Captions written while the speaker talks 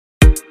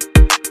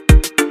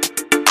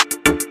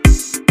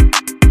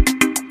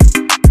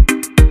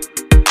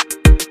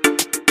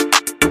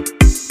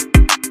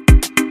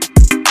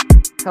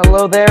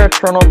Hello there,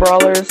 Eternal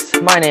Brawlers.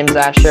 My name's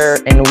Asher,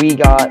 and we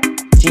got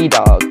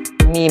G-Dog,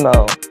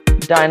 Nemo,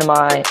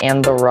 Dynamite,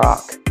 and The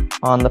Rock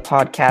on the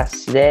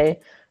podcast today.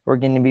 We're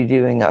going to be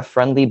doing a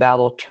friendly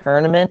battle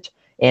tournament,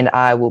 and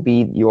I will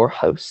be your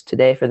host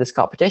today for this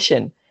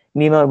competition.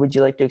 Nemo, would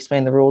you like to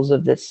explain the rules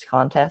of this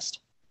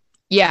contest?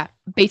 Yeah,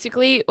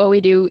 basically what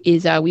we do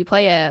is we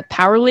play a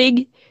Power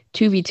League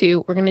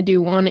 2v2. We're going to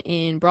do one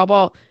in Brawl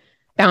Ball,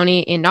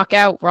 Bounty, and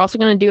Knockout. We're also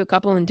going to do a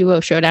couple in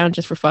Duo Showdown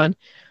just for fun.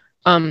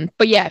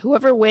 But yeah,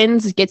 whoever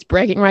wins gets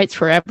bragging rights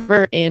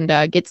forever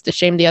and gets to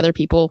shame the other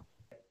people.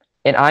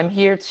 And I'm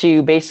here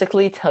to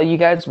basically tell you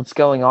guys what's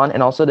going on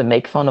and also to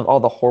make fun of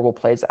all the horrible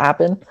plays that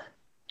happen.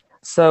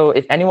 So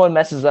if anyone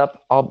messes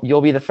up,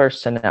 you'll be the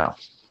first to know.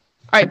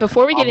 All right,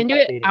 before we get into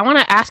it, I want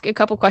to ask a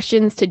couple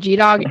questions to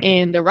G-Dog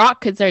and The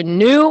Rock because they're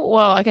new.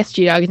 Well, I guess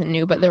G-Dog isn't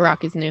new, but The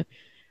Rock is new.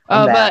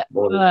 Yeah,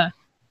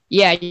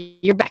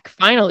 you're back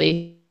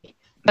finally.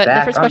 But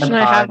the first question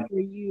I have for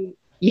you,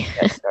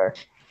 Yes, sir.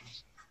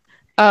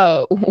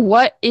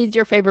 What is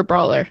your favorite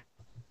brawler?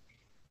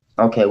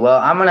 Okay, well,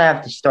 I'm going to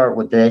have to start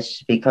with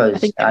this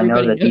because I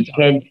know that these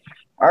kids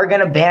are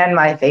going to ban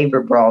my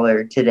favorite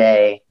brawler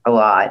today a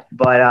lot.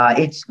 But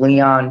it's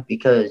Leon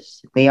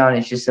because Leon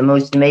is just the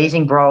most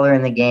amazing brawler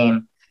in the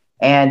game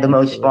and the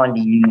most fun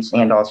to use.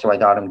 And also I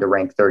got him to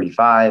rank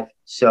 35.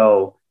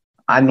 So,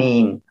 I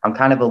mean, I'm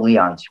kind of a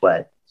Leon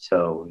sweat.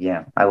 So,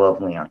 yeah, I love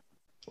Leon.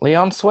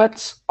 Leon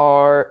sweats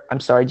are,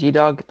 I'm sorry,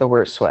 G-Dog, the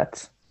worst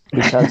sweats.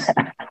 Because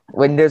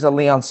when there's a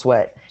Leon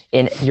sweat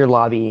in your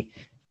lobby,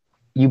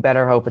 you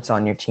better hope it's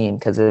on your team,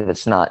 because if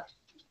it's not,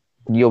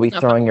 you'll be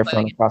throwing your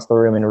phone across the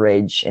room in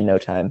rage in no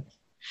time.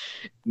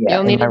 Yeah,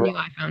 you'll need a new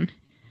iPhone.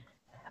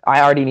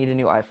 I already need a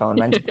new iPhone.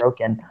 Mine's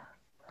broken.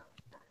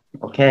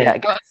 Okay. Yeah,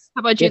 how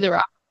about you, The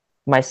Rock?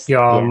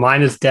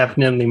 Mine is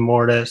definitely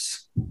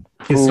Mortis.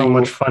 He's so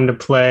much fun to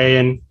play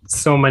and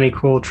so many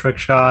cool trick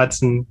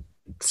shots and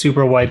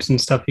super wipes and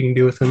stuff you can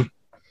do with him.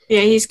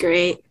 Yeah, he's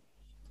great.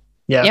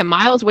 Yeah,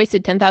 Miles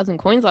wasted 10,000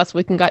 coins last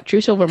week and got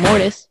True Silver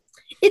Mortis.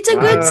 It's a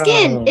good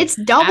skin. It's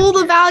double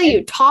the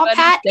value. Top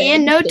hat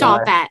and no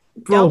top hat.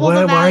 Bro,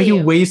 why are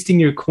you wasting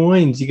your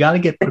coins? You got to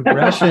get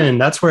progression.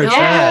 That's where it's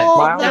at.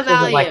 Miles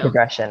doesn't like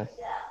progression.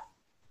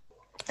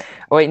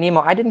 Oh, wait,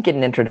 Nemo, I didn't get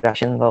an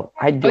introduction, though.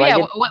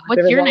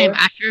 What's your name,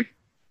 Asher?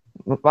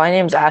 My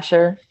name's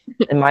Asher,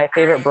 and my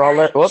favorite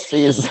brawler...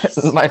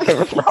 Whoopsies. My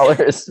favorite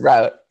brawler is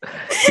Sprout.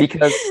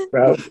 Because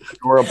Sprout is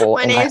adorable.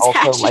 My name's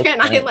Asher,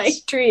 and I like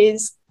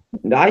trees.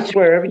 I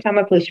swear, every time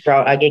I play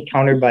Sprout, I get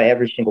countered by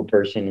every single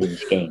person in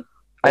this game.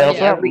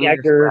 Every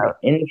actor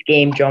in this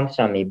game jumps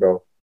on me,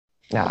 bro.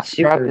 Yeah,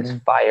 Sprout is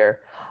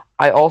fire.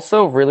 I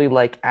also really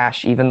like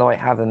Ash, even though I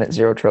have him at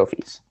 0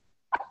 trophies.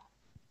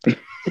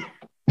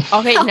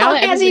 Okay, now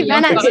that wait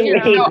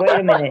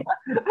a minute.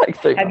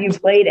 Have you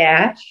played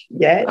Ash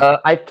yet?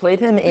 I've played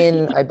him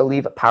in, I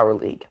believe, Power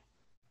League.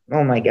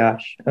 Oh my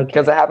gosh. Okay.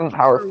 Because I have him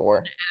Power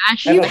 4.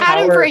 Ash, you've had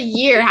him for a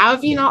year. How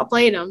have you not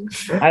played him?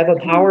 I have a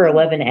Power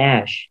 11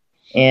 Ash,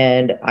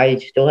 and I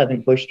still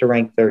haven't pushed to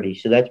rank 30,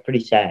 so that's pretty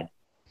sad.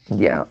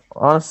 Yeah,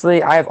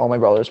 honestly, I have all my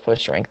brawlers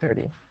pushed to rank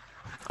 30. All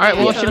right,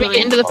 well, should we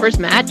get into the first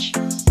match?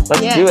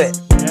 Let's do it.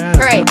 Yeah. All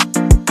right.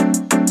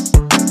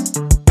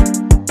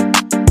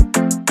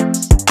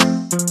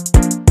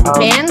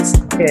 Bands?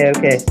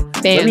 Okay.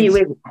 Bands.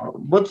 Wait.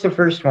 What's the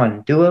first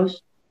one?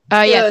 Duos?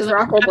 Yeah, Duos, so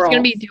Rock Wall it's Brawl.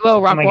 going to be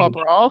Duo Rock Wall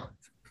Brawl.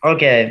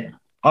 Okay.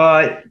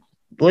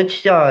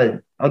 Let's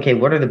okay,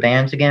 what are the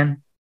bands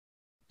again?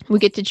 We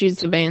get to choose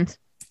the bands.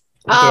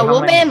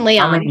 We'll ban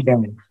Leon. How many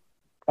bands?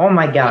 Oh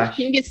my gosh.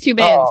 Team gets 2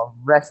 bands. Oh,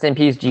 rest in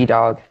peace,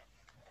 G-Dog.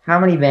 How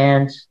many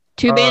bands?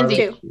 2 bands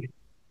each.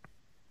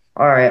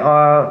 All right.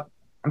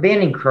 I'm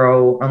banning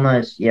Crow I'm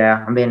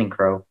banning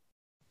Crow.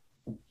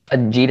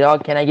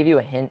 G-Dog, can I give you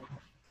a hint?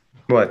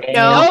 What?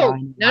 No.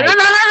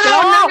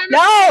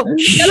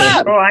 Shut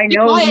up. Oh, I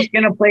know he's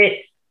gonna play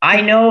it.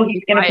 I know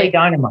he's gonna play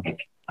Dynamite.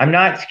 I'm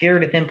not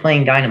scared of him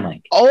playing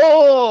Dynamite.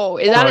 Oh,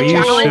 is that a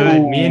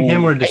challenge? Me and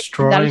him were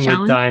destroying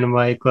with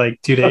Dynamite like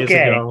 2 days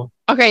ago.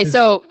 Okay,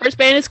 so first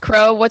band is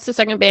Crow. What's the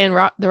second band?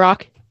 The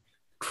Rock?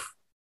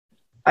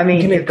 I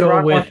mean, I'm gonna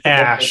go with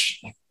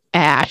Ash.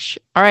 Ash.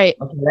 All right.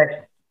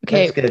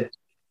 Okay, that's good.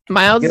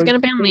 Miles is gonna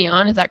ban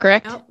Leon. Is that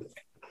correct? Yep.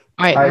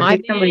 All right,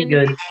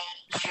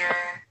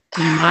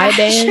 my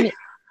band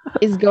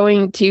is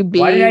going to be...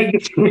 Why did I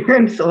just hear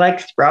him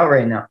select Sprout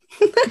right now?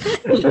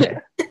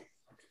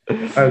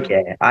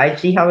 Okay, I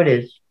see how it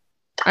is.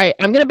 All right,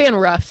 I'm going to ban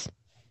Russ.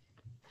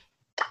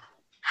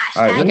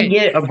 All right, let me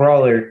get a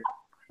brawler.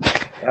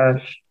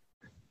 I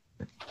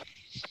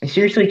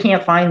seriously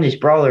can't find this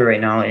brawler right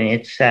now, and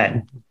it's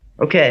sad.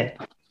 Okay.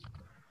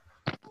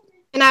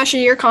 And Asher,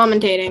 you're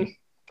commentating.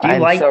 I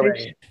like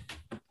this.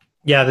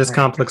 Yeah, this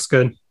comp looks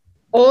good.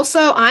 Also,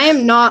 I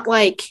am not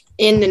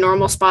in the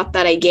normal spot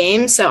that I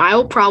game, so I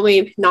will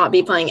probably not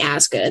be playing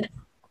as good.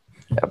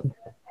 Yep.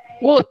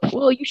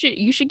 Well, you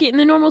should get in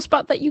the normal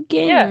spot that you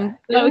game. Yeah.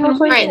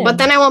 Right, but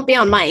then I won't be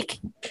on mic.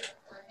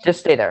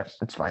 Just stay there.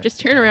 It's fine. Just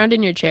turn around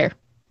in your chair.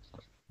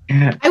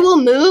 I will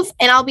move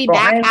and I'll be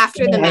back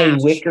after the match.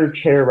 A wicker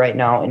chair right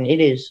now, and it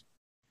is.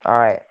 All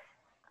right.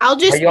 I'll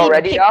just. Are you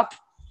already up?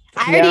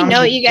 I already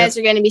know what you guys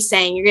are going to be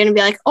saying. You're going to be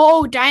like,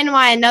 "Oh,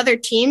 Dynamite, another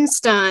team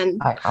stun."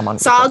 I'm on.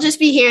 So I'll just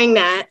be hearing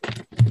that.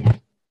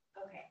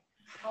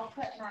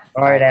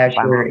 All right,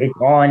 Asher, it's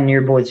on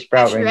your boy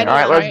Sprout right now. All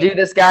right, let's do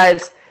this,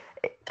 guys.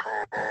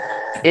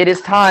 It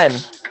is time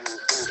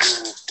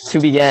to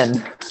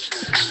begin.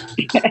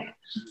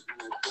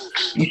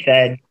 You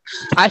said.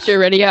 Asher,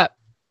 ready up.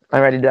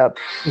 I'm ready up.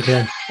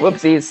 Okay.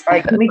 Whoopsies. All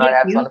right, can we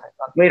get cubes?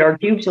 Wait, our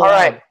cubes are all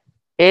right.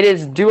 It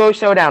is duo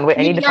showdown. Wait,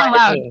 I need to find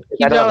a team.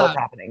 I don't know what's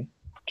happening.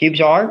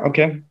 Cubes are?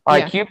 Okay. All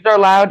right, cubes are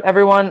loud,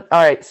 everyone.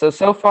 All right,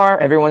 so far,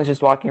 everyone's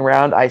just walking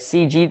around. I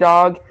see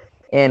G-Dog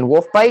and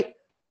Wolfbite.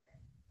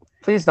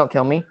 Please don't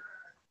kill me.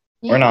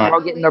 We're not. They're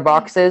all getting their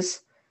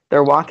boxes.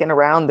 They're walking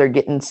around. They're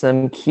getting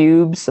some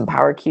cubes, some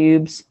power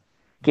cubes.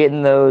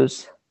 Getting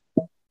those.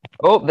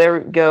 Oh, there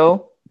we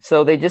go.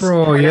 So they just.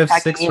 Bro, you have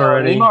 6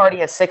 already. Nemo already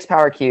has 6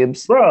 power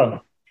cubes.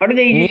 Bro, how do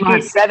they Nemo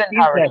has 7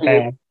 power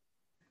cubes.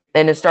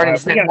 And it's starting to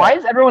snap. Why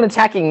is everyone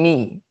attacking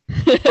me?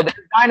 So there's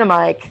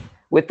Dynamite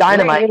with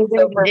Dynamite.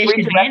 So for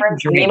future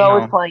reference,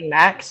 Nemo is playing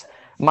Max.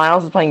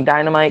 Miles is playing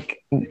Dynamite.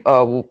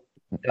 Oh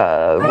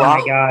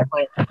my god.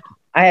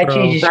 I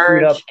actually just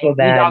screwed up so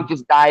bad. G-Dog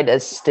just died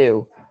as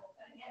Stu.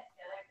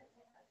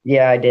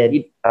 Yeah, I did.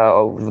 The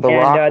and,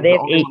 Rock. They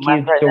have 8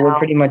 cubes, so we're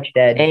pretty much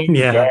dead.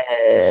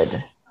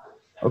 Dead.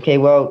 Okay,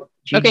 well.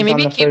 Okay,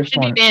 maybe cubes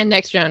should be banned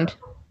next round.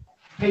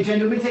 Hey, Jen,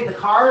 do we take the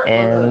car?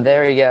 And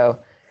there you go.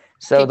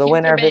 So the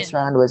winner of this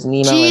round was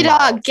Nemo.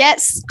 G-Dog, get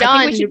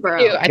stunned,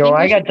 bro.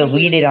 I got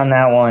deleted on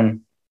that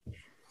one.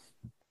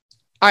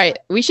 All right,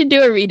 we should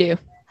do a redo.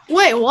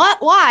 Wait,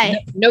 what?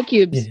 Why? No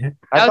cubes. Yeah.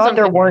 I thought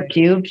there weren't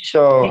cubes,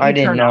 so I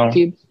didn't know.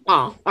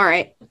 Oh, all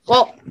right.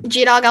 Well,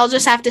 G-Dog, I'll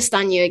just have to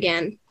stun you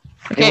again.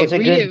 Okay,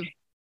 redo.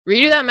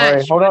 Redo that match.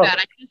 Right, hold up.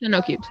 I just said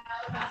no cubes.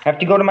 I have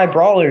to go to my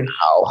brawler.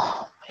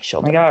 Oh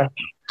my gosh.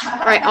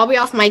 All right, I'll be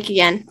off mic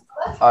again.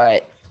 All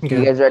right, Okay.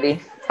 you guys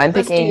ready? I'm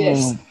Let's do picking.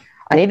 this.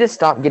 I need to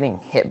stop getting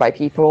hit by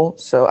people,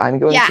 so I'm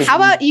going. Yeah, to how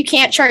about you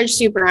can't charge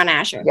super on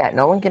Asher? Yeah,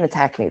 no one can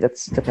attack me.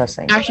 That's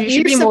depressing. Actually, you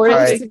should be You're more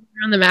supposed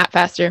around the map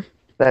faster.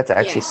 That's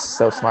actually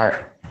so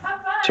smart.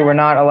 So we're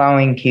not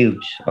allowing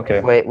cubes. Okay.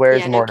 Wait,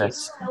 where's Yeah, no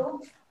Mortis?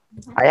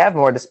 I have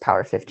Mortis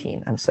power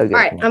 15. I'm so good. All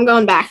right, I'm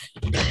going back.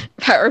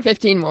 Power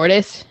 15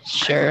 Mortis.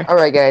 Sure. All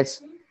right,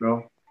 guys.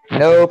 No.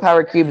 No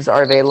power cubes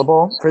are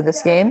available for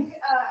this game.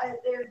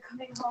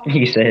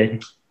 You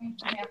said.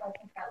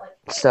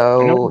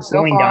 So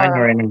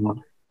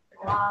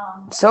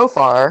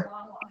far,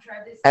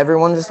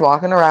 everyone's just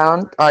walking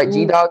around. All right,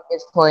 G-Dog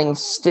is playing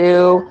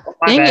Stu.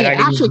 Dang it,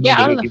 Asher, get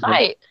out of the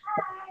fight.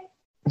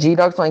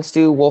 G-Dog's playing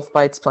Stu,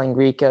 Wolfbite's playing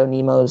Rico,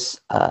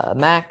 Nemo's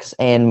Max,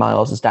 and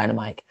Miles is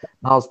Dynamite.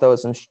 Miles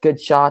throws some good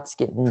shots,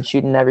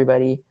 shooting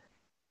everybody.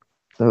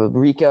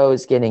 Rico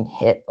is getting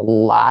hit a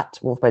lot.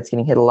 Wolfbite's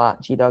getting hit a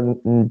lot.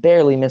 G-Dog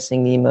barely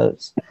missing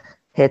Nemo's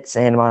hits,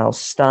 and Miles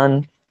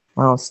stun.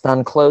 Miles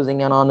stun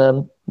closing in on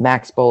him.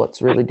 Max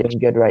Bullet's really doing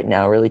good right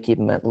now, really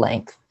keeping him at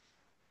length.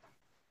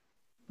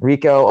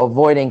 Rico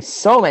avoiding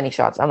so many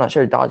shots. I'm not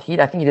sure dodge.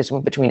 I think he just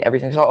went between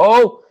everything. So,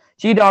 oh!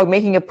 G-Dog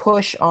making a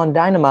push on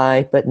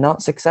Dynamite, but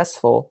not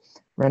successful.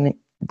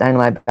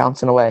 Dynamite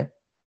bouncing away.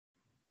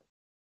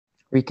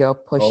 Rico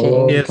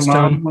pushing.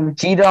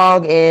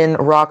 G-Dog and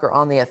Rock are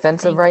on the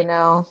offensive right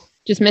now.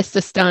 Just missed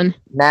a stun.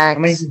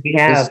 Max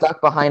is stuck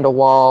behind a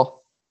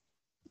wall.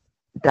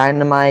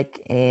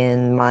 Dynamite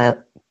and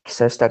Max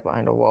are stuck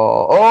behind a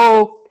wall.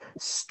 Oh!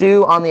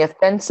 Stu on the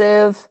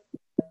offensive.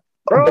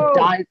 But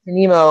dies to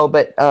Nemo,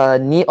 but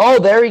oh,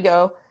 there we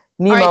go.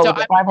 Nemo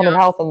with 500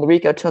 health, and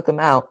Rico took him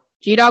out.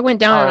 G-Dog went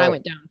down and I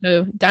went down.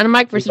 So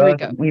Dynamite versus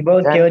Rico. We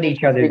both killed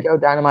each other. Rico,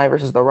 Dynamite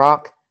versus The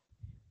Rock.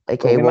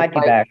 Okay, we might be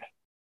back.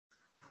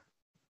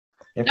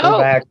 If we're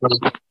back.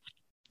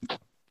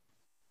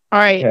 All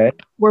right,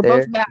 we're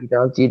both back.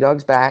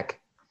 G-Dog's back.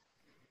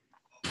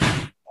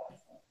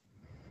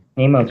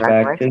 Nemo's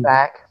back too.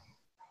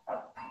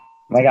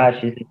 My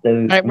gosh, it's so.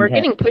 All right, we're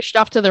getting pushed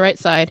off to the right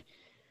side.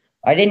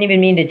 I didn't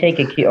even mean to take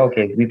a key.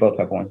 Okay, we both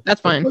have one.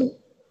 That's fine.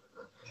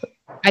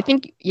 I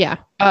think, yeah.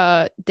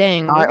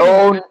 Dang.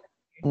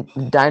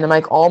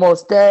 Dynamite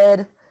almost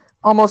dead.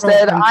 Almost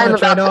dead. I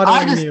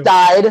just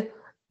died.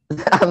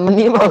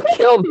 Nemo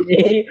killed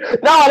me.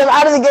 No, I'm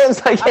out of the game,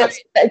 so I can't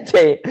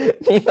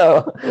spectate.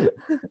 Nemo.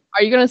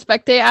 Are you gonna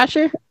spectate,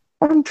 Asher?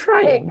 I'm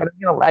trying, but I'm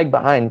gonna lag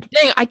behind.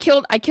 Dang, I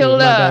killed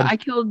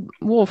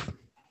Wolf.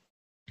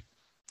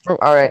 All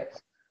right.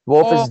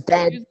 Wolf is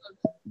dead.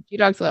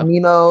 G-Dog's left.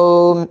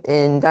 Nemo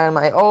and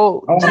Dynamite.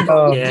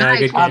 Yeah,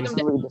 good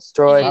absolutely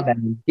destroyed.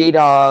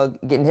 G-Dog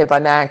getting hit by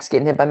Max,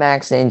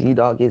 and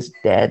G-Dog is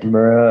dead.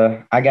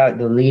 Bruh, I got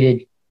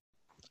deleted.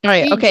 All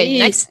right, okay.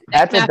 Next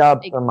That's a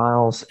dub for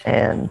Miles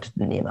and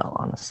Nemo,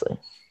 honestly.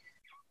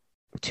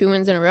 2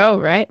 wins in a row,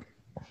 right?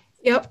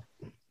 Yep.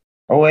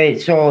 Oh,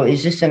 wait, so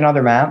is this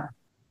another map?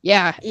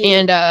 Yeah,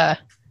 and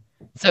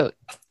so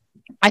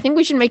I think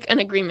we should make an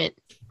agreement.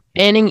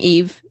 Banning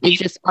Eve is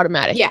just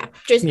automatic. Yeah,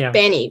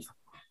 ban Eve.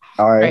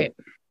 All right.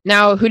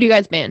 Now, who do you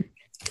guys ban?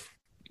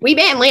 We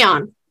ban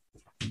Leon.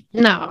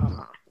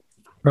 No.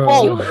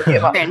 Oh, You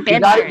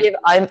gotta give.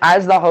 I'm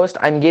as the host.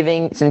 I'm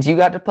giving, since you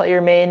got to play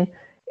your main,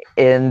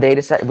 and they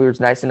decided we were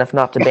nice enough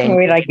not to ban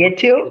Wait, I get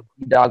to?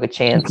 G-Dog a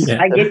chance. Yeah.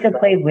 I get to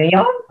play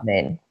Leon?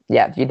 Main.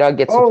 Yeah, G-Dog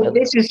gets to Oh, play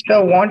this is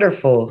so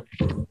wonderful.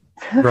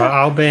 Bro,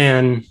 I'll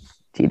ban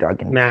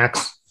G-Dog and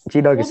Max.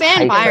 G-Dog We'll is ban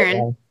hyped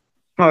Byron.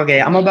 right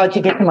Okay, I'm about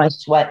to get to my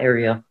sweat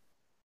area.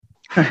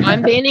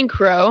 I'm banning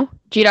Crow.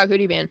 G-Dog, who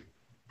do you ban?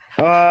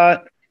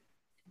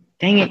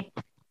 Dang it.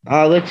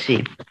 Let's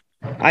see.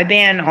 I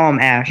ban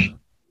Ash.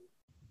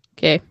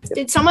 Okay.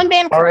 Did someone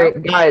ban All Crow?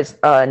 right, guys.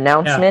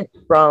 Announcement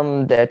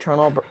from the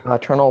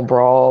Eternal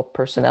Brawl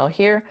personnel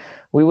here.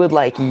 We would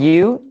like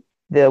you,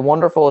 the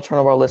wonderful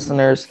Eternal Brawl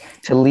listeners,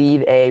 to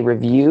leave a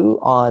review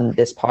on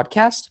this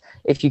podcast.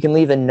 If you can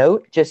leave a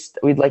note,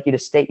 we'd like you to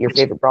state your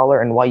favorite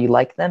brawler and why you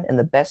like them, and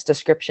the best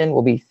description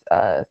will be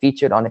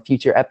featured on a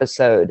future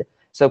episode.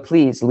 So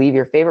please leave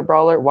your favorite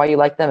brawler, why you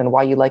like them, and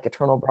why you like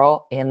Eternal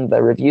Brawl in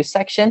the review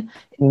section,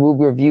 and we'll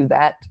review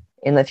that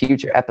in the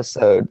future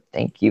episode.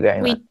 Thank you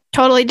very much. We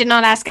totally did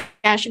not ask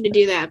Asher to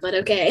do that, but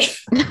okay.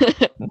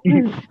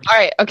 All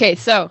right. Okay.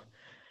 So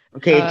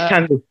Okay, it's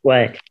time to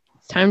sweat.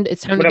 it's time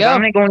to But go. I'm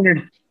gonna go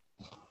under.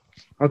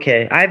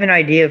 Okay, I have an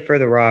idea for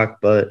the rock,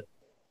 but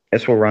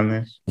guess we'll run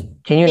this.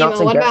 Can you not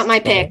Nemo, what suggest- about my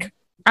pick?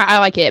 I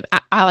like it.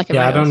 I like it.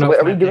 Yeah, I don't know. Wait,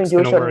 if are we my doing pick's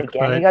duo gonna shot work,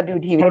 again? but- You gotta do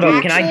TV. Hold on,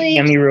 Actually- can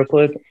I DM you real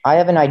quick? I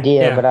have an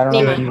idea, Yeah. but I don't know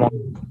Nemo. what you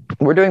want.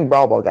 We're doing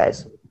Brawl Ball,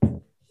 guys.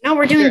 No,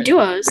 we're doing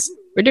duos.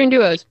 We're doing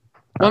duos.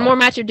 One more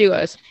match of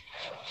duos.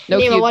 No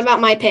Nemo, cubes. what about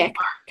my pick?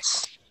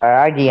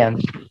 I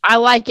DM. I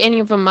like any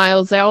of them,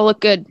 Miles. They all look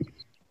good.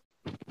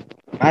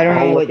 I don't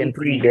know Oh, what looking you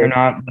pretty think good. or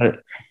not, but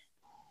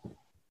All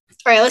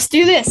right, let's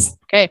do this.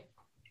 Okay,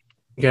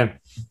 Okay.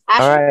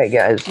 Asher, All right,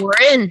 guys. we're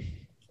in.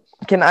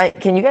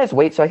 Can you guys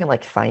wait so I can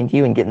find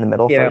you and get in the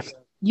middle Yeah. first?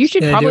 You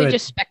should Yeah, do probably it.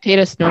 just spectate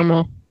us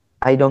normal.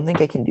 I don't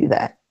think I can do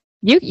that.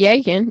 Yeah,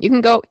 you can. You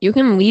can go. You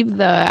can leave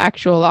the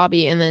actual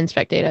lobby and then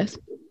spectate us.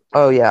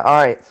 Oh yeah. All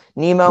right.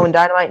 Nemo and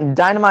Dynamite. And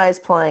Dynamite is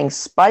playing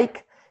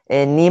Spike,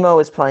 and Nemo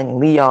is playing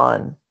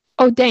Leon.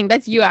 Oh dang,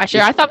 that's you, Asher.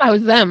 I thought that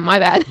was them. My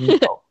bad.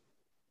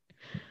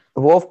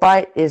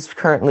 Wolfbite is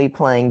currently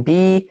playing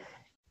B,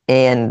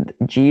 and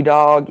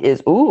G-Dog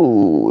is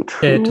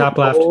Okay, top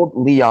left. old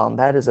Leon.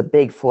 That is a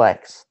big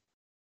flex.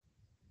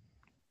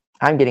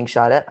 I'm getting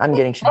shot at. dang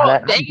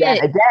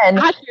it. Again.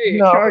 Asher.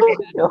 No,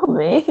 kill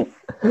me.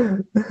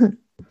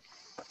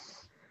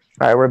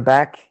 All right, we're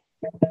back.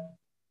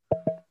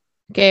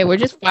 Okay, we're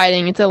just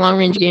fighting. It's a long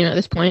range game at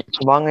this point.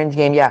 Long range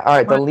game. Yeah. All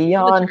right. The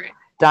Leon,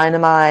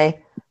 Dynamite,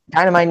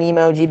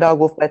 Nemo, G-Dog,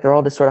 Wolfbite, they're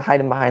all just sort of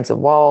hiding behind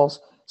some walls.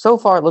 So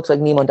far, it looks like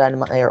Nemo and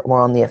Dynamite are more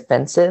on the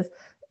offensive,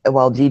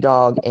 while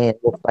G-Dog and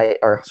Wolfbite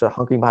are sort of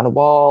hunkering behind a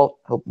wall,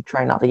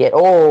 trying not to get.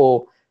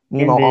 Oh,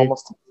 Nemo Invis.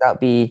 almost takes out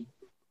B.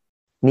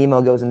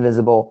 Nemo goes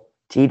invisible.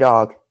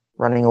 G-Dog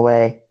running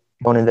away,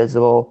 going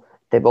invisible.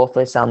 They both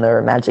lay down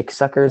their magic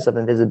suckers of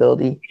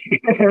invisibility.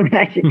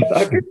 magic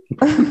sucker.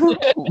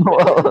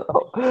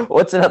 Whoa.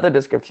 What's another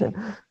description?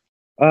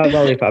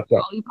 Lollipop. Yeah.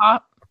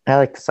 Lollipop. I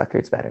like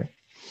suckers better.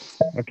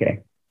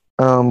 Okay.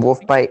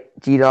 Wolfbite,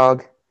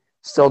 G-Dog,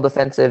 still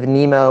defensive.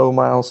 Nemo,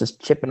 Miles is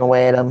chipping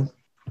away at him.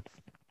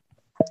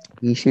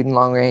 He's shooting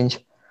long range.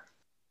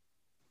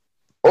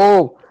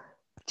 Oh,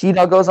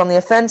 G-Dog goes on the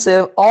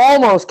offensive.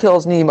 Almost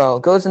kills Nemo.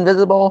 Goes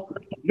invisible.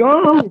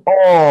 No.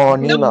 Oh,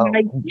 Nemo.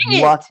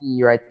 it.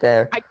 Lucky right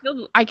there.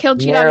 I killed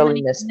G-Dog.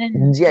 Narrowly missed.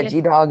 Yeah,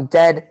 G-Dog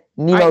dead.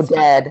 Nemo Alright, so-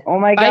 dead. Oh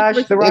my Spike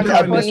gosh, the versus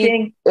rock Nemo. is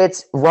pushing.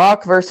 It's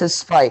Rock versus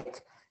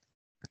Spike.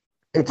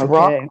 It's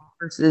Rock Okay.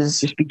 versus...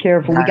 Just be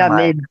careful. We got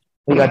Dynamite. mid.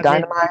 We got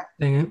Dynamite.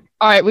 Dang it.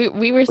 All right, we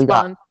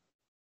respawn.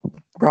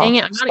 Rock. Dang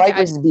it, I'm not a Spike guy.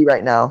 versus B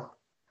right now.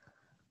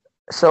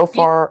 So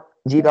far,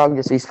 G-Dog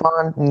just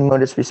respawned. Nemo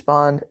just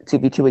respawned.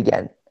 2v2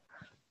 again.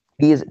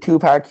 B is 2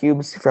 power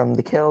cubes from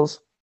the kills.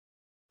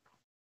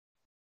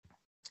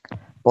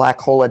 Black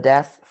Hole of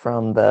Death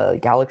from the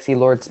Galaxy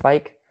Lord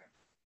Spike.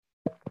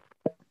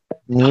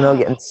 Nemo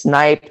getting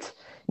sniped.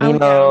 I'm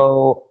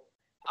Nemo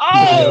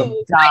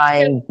Oh,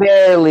 dying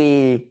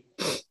barely.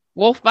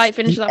 Wolfbite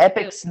finishes off.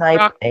 Epic the snipe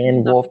Rock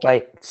and finishes off.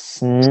 Wolfbite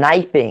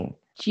sniping.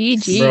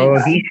 GG. Bro,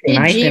 he's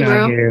sniping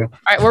bro. on you.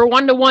 All right, we're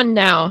 1-1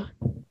 now.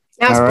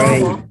 now it's All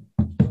right. Brawl Ball.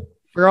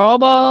 Brawl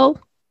ball.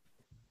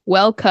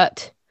 Well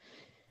cut.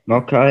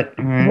 No cut.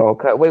 All right.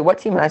 Okay. Wait, what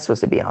team am I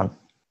supposed to be on?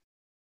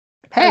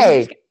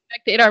 Hey,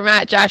 Spectate our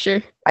match,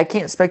 Asher. I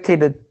can't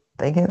spectate a.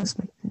 I can't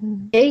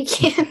spectate. Yeah, you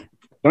can.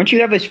 Don't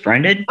you have us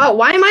friended? Oh,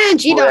 why am I on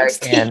G I Dog's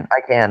team? can.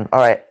 I can. All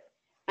right.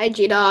 Hi,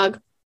 G Dog.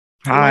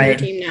 I'm on your Hi.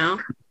 team now.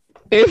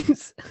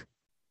 Oops.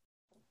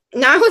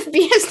 Now with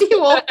BSD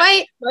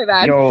Wolfbite. My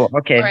bad. Yo,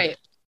 okay. All right.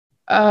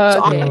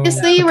 So Okay.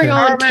 obviously we're Okay. going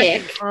Our match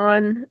kick.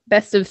 on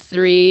best of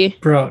 3.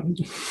 Bro,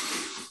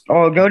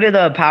 Oh, go to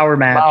the power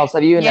match. Miles,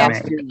 have you Yeah,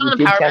 announced your on the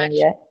YouTube power channel match.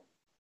 yet?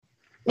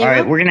 All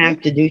right, we're gonna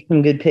have to do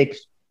some good picks.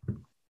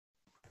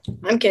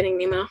 I'm kidding,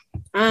 Nemo.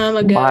 I'm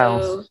a go.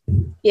 Miles.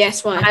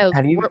 Yes, what? Miles,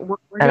 Have you we're doing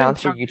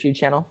Announce your power- YouTube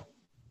channel.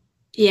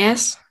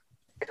 Yes.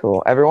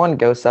 Cool. Everyone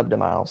go sub to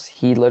Miles.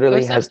 He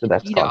literally sub has the to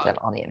best G-Dog. content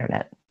on the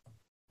internet.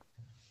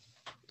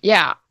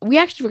 Yeah, we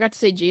actually forgot to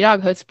say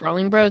G-Dog hosts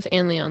Brawling Bros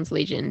and Leon's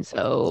Legion.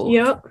 So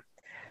Yep.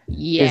 Is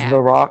yeah. The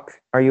Rock?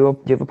 Do you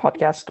have a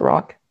podcast, The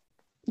Rock?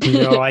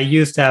 No, I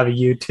used to have a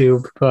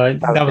YouTube,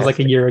 but that was like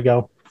a year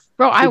ago.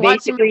 Bro, I So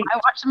watched some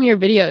of your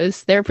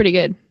videos. They're pretty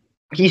good.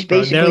 He's Bro,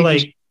 basically they're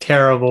like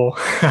terrible.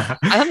 I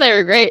thought they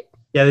were great.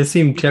 Yeah, they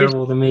seem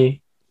terrible to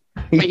me.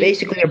 he's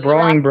basically a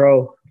brawling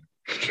bro.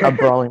 A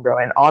brawling bro,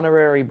 an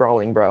honorary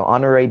brawling bro,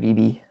 honorary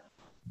BB,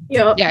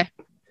 Yep. Yeah.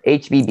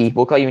 HBB.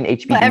 We'll call you an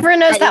HBB. But everyone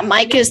knows that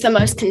Mike is the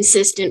most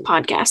consistent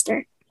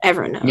podcaster.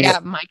 Everyone knows. Yeah,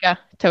 Micah,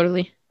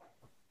 totally.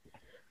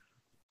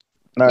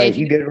 All right, If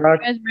you good, Rock?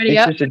 You guys ready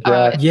It's up? just a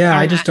draft. It's Yeah,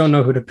 power I just match. don't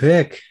know who to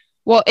pick.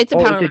 Well, it's a Oh,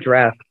 power it's a match.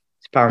 draft.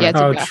 It's power Yeah, match.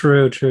 it's a Oh, draft.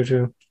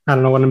 true. I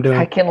don't know what I'm doing.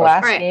 I can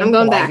last Alright, game. I'm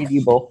going can I back. give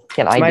you both?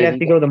 Can I You might give have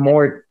to you go to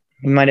Mort.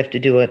 You might have to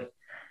do it.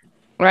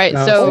 Right,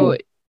 No, so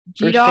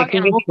G-Dog pick,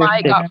 and who gets first Wolfeye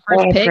pick? got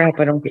first Oh pick. crap!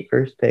 I don't get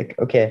first pick.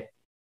 Okay.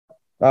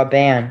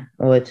 Ban.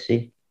 Oh, let's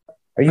see.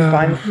 Are you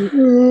fine? I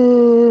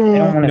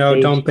don't want to.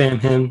 No, don't ban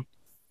him.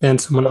 Ban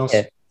someone else.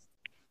 Okay.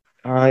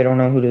 I don't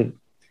know who to.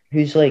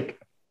 Who's like?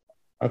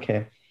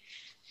 Okay.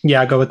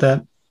 Yeah, go with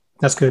that.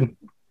 That's good.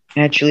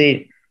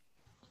 Actually.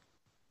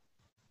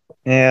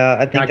 Yeah,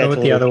 I think Yeah, go that's with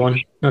a the little- other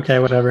one. Okay,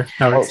 whatever.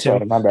 That Oh, works sorry,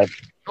 too. my bad.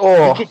 We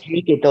Oh, could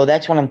take it though.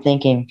 That's what I'm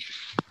thinking.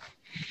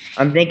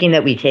 I'm thinking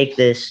that we take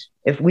this.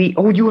 If we,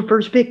 you were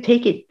first pick,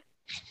 take it.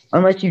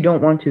 Unless you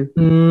don't want to.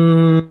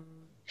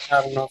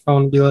 I don't know if I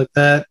want to do like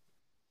that.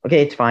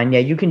 Okay, it's fine. Yeah,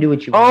 you can do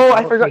what you oh,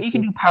 want. I forgot you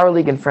can do Power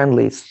League and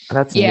friendlies.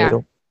 That's Yeah.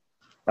 new.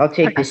 I'll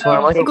take this So,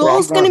 one. like, The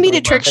goal's going to be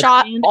to trick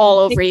shot all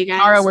over you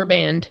Tara, guys. we're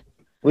banned.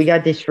 We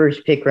got this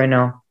first pick right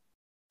now.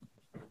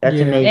 That's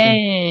Yeah. amazing.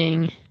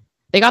 Dang.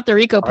 They got the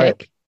Rico All right.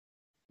 pick.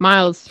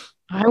 Miles,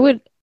 I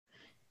would.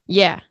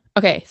 Yeah.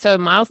 Okay, so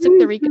Miles took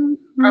the Rico.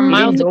 Or He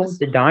Miles didn't took go with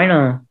the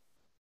Dyna.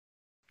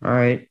 All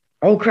right.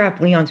 Oh crap!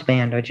 Leon's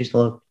banned. I just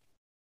looked.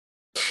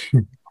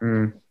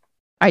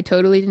 I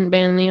totally didn't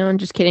ban Leon.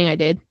 Just kidding, I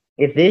did.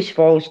 If this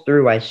falls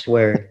through, I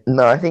swear.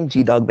 No, I think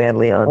G-Dog banned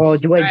Leon. Oh,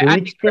 do I do I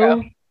it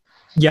still?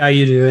 Yeah,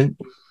 you do it.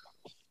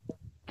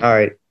 All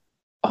right.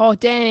 Oh,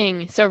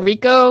 dang. So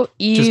Rico,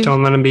 Eve, Just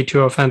don't let him be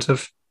too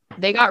offensive.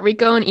 they got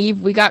Rico and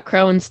Eve. We got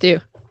Crow and Stu.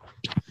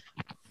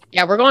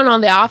 Yeah, we're going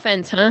on the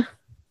offense, huh?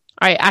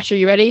 All right, Asher,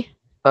 you ready?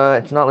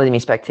 It's not letting me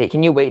spectate.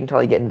 Can you wait until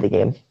I get into the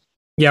game?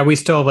 Yeah, we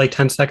still have like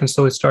 10 seconds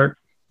till we start.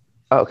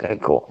 Okay,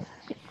 cool.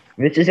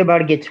 This is about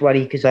to get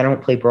sweaty because I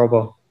don't play Brawl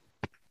Ball.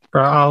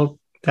 Bro, I'll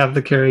have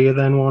to carry you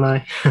then, won't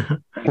I?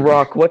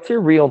 Rock, what's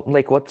your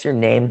what's your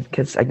name?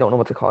 Because I don't know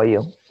what to call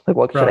you. Like,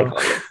 what should I Bro,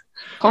 call you?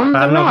 Call him I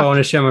the don't know if I Rock. want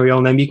to share my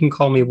real name. You can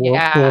call me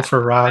Yeah. Wolf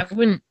or I Rock.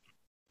 wouldn't.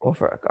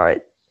 Wolf or Rock. All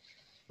right.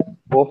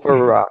 Wolf or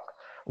Rock?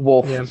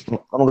 Wolf. Yeah. I'm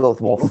going to go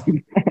with Wolf.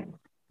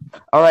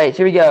 All right,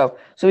 here we go.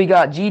 So we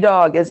got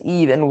G-Dog as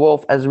Eve and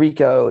Wolf as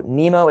Rico.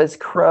 Nemo as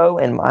Crow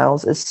and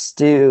Miles as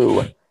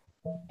Stu.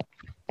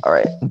 All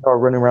right, they're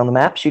running around the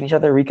map, shooting each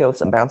other. Rico with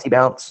some bouncy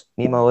bounce.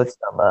 Nemo with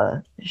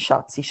some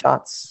shotsy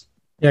shots.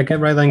 Yeah, get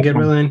right lane, get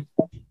right lane.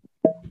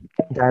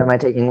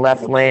 Dynamite taking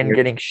left lane,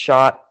 getting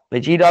shot. The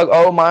G-Dog,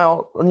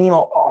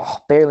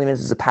 Nemo, barely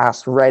misses a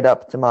pass right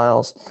up to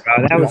Miles.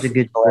 Wow, that was a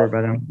good score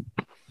by them.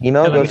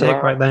 Nemo Let me goes take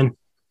around. right lane.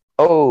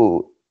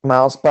 Oh,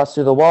 Miles busts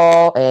through the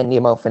wall, and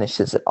Nemo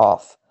finishes it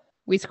off.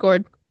 We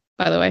scored,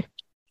 by the way.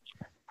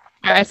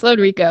 All right, I slowed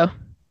Rico.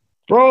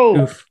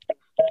 Bro. Oof.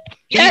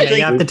 Yeah,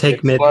 you have to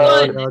take mid.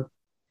 One. dog.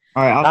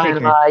 All right, I'll take it.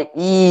 Dynamite,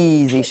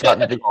 easy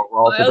shot into the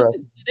wall. Miles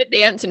did a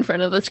dance in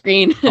front of the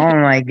screen. Oh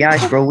my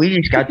gosh, bro. We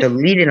just got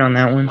deleted on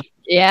that one.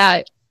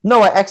 Yeah.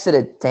 No, I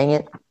exited. Dang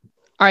it.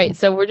 All right,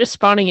 so we're just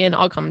spawning in.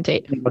 I'll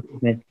commentate.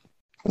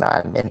 Nah,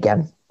 I'm in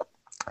again.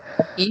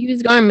 Eve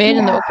is going mid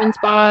in the open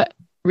spot.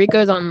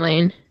 Rico's on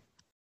lane.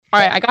 All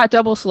right, I got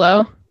double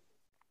slow.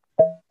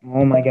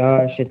 Oh my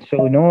gosh, it's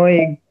so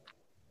annoying.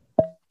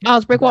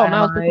 Miles, brick wall.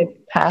 Miles, brick wall.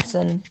 Dynamite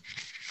passing.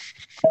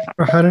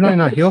 Bro, how did I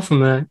not heal from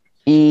that?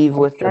 Eve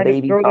with the Try to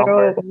baby throw that all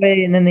bumper.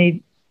 away, and then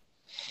they.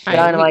 All right,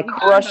 Dynamite we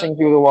got crushing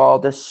through the wall,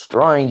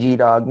 destroying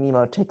G-Dog.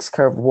 Nemo takes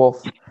care of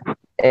Wolf,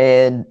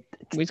 and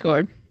We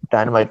scored.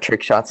 Dynamite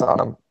trick shots on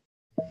him.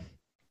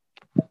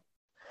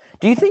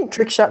 Do you think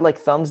trick shot, like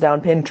thumbs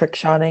down pin trick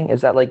shotting, is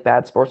that like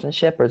bad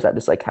sportsmanship, or is that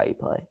just like how you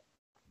play?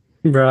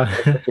 Bro.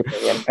 What's your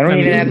opinion? I don't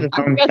even have the I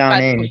think thumbs that's down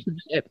bad in.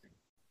 sportsmanship.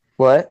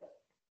 What?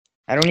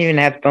 I don't even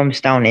have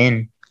thumbs down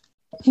in.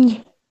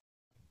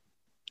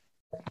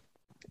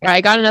 All right,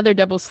 I got another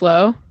double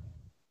slow.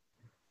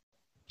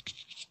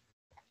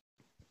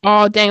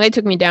 Oh, dang, they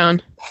took me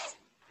down.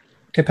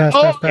 Okay, pass,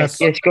 Oh, pass,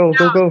 pass. Yes, go,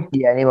 go, go.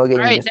 Yeah, Nemo All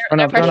getting right, just they're, run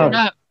they're up, run pressuring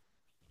up.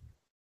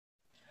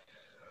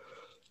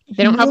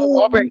 They don't have a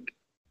wall break.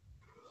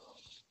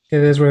 Okay,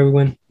 this is where we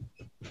win.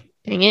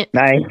 Dang it.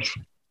 Nice.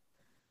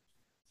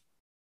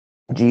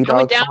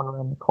 G-Dog down. coming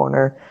around the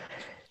corner.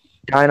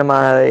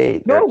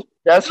 Dynamite. No.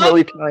 That's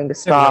really trying to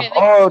stop.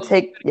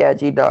 Okay,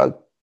 G-Dog.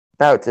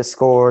 About to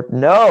score.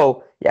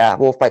 No. Yeah,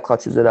 Wolfbite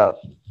clutches it up.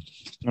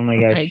 Oh my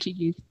All gosh. right,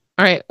 GG's.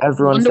 All right,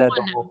 Everyone 1-1 said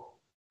now.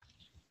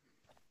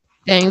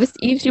 Dang, this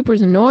Eve super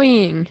is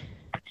annoying.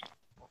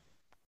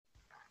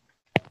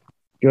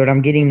 Good,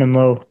 I'm getting them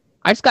low.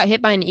 I just got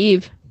hit by an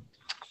Eve.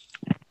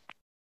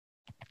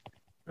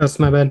 That's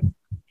my bad.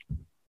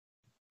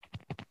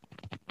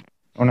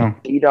 Oh no.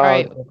 G-Dog.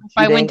 Alright,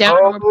 I went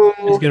down.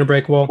 He's gonna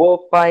break wall.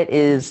 Wolf Bite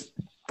is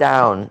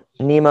down.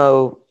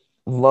 Nemo,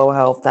 low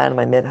health.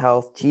 Dynamite, mid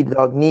health.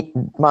 G-Dog,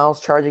 Miles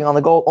charging on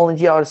the goal. Only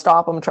G-Dog to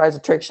stop him. Tries a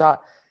trick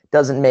shot.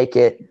 Doesn't make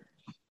it.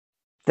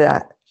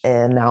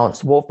 And now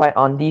it's Wolf Bite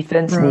on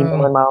defense.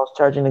 Nemo and Miles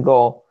charging the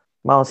goal.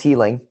 Miles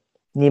healing.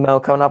 Nemo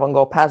coming up on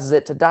goal. Passes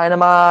it to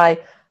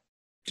Dynamite.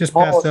 Just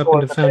passed up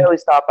and defend. Barely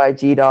stopped by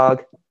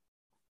G-Dog.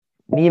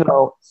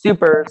 Nemo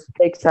supers,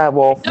 takes that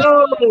Wolf.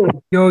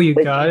 Yo, you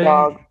got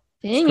it.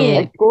 Dang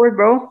it. I scored,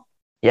 bro.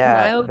 Yeah,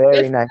 Miles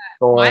very nice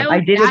score. Miles I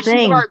did a dashed thing.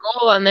 into our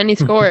goal and then he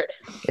scored.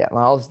 Yeah,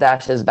 Miles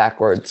dashes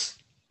backwards.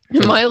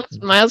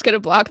 Miles could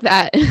have blocked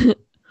that. All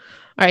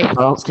right.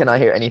 Miles cannot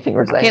hear anything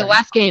we're saying. Okay,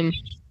 last game.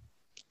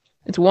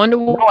 It's 1-1.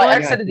 No, I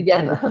exited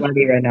again.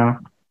 Bloody right now.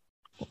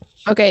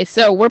 Okay,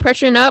 so we're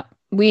pressuring up.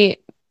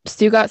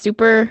 Stu got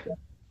super.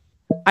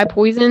 I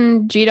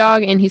poisoned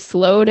G-Dog and he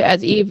slowed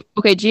as Eve.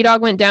 Okay, G-Dog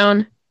went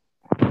down.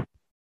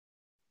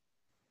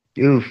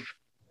 Oof.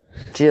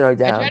 G-Dog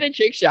I down. tried a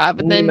trick shot,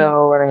 but then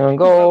Nemo running on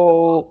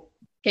goal.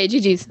 okay,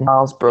 GG's.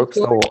 Miles broke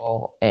the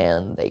wall,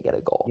 and they get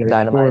a goal. Yeah,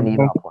 Dynamite and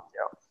scored. Nemo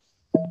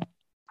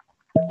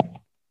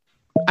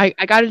 1-0.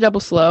 I got a double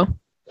slow.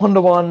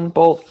 1-1,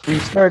 both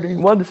restarting.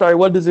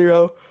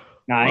 1-0.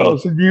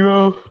 Nice.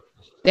 Nemo.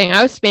 Dang,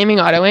 I was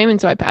spamming auto aim and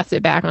so I passed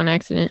it back on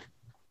accident.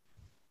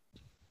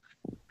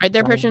 Right,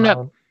 they're pushing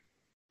up.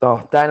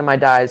 Oh, Dynamite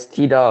dies.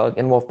 T-Dog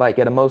and Wolfbite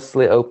get a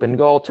mostly open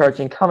goal.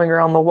 Charging, coming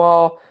around the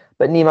wall,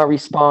 but Nemo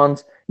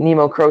respawns.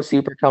 Nemo Crow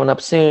Super coming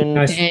up soon.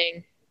 Nice.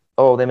 Dang.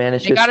 Oh, they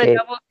managed They to got a escape.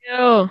 double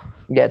kill.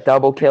 Get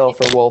double kill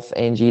for Wolf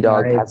and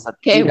G-Dog. Nice.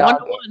 Okay,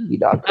 G-Dog 1-1.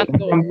 G-Dog. Let's go.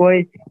 Come on,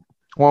 boys.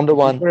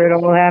 1-1. Where it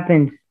all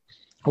happened.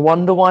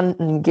 1-1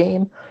 in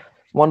game.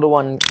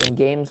 1-1 in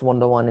games.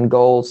 1-1 in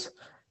goals.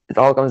 It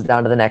all comes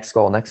down to the next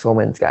goal. Next goal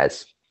wins,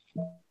 guys.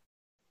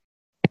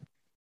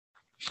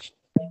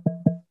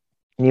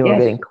 Nemo Yes.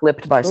 getting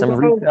clipped by some Go.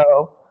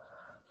 Rico.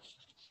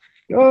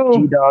 Go.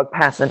 G-Dog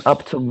passing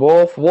up to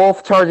Wolf.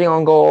 Wolf charging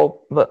on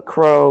goal, but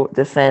Crow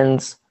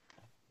defends.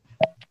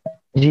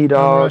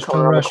 G-Dog Don't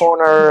coming around the rush.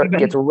 corner,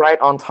 gets right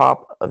on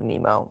top of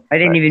Nemo. I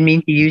didn't even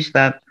mean to use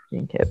that.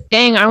 Tip.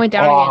 Dang, I went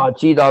down again. Oh,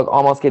 G-Dog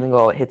almost getting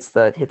goal. It hits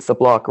the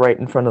block right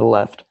in front of the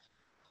left.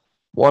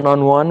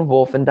 1-on-1,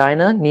 Wolf and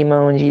Dinah.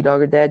 Nemo and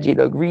G-Dog are dead.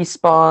 G-Dog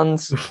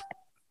respawns.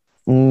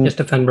 Just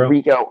defend, bro.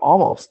 Rico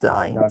almost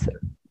dying.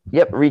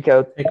 Yep,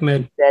 Rico Take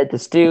mid. dead to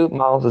Stu.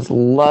 Miles is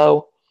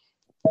low.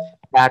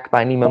 Back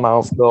by Nemo.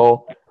 Miles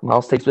goal.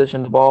 Miles takes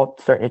position of the ball,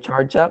 starting to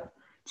charge up.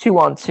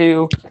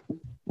 2-on-2.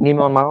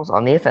 Nemo and Miles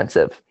on the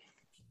offensive.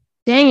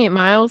 Dang it,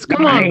 Miles.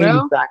 Come on, Eve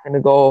bro. back in the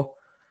goal.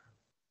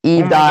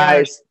 Eve Oh my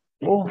dies.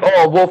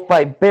 Oh, Wolf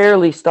Bite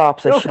barely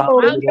stops a Go, shot.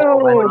 go, from goal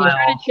go. by He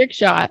tried a Miles. trick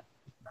shot.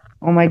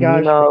 Oh my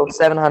gosh. Nemo,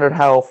 700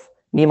 health.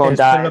 Nemo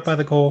Just put it dies. up by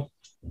the goal.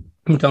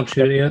 Don't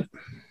shoot it yet.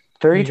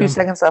 32 There you go.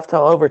 seconds left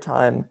till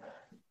overtime.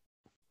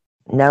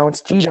 Now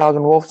it's G-Dog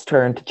and Wolf's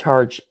turn to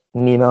charge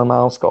Nemo and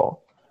Miles'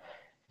 goal.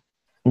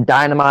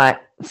 Dynamite,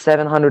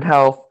 700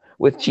 health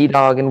with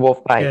G-Dog and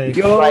Wolf Bite. Yeah,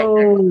 Yo. Right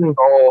next to the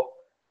goal,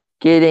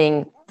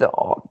 getting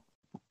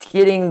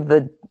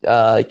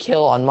the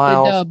kill on Good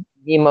Miles. dub.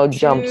 Nemo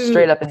jumps Shoot.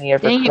 straight up in the air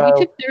for Dang it, Crow. we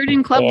took third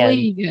in club and-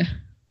 league.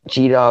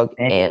 G-Dog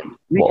and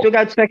We Wolf. still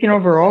got second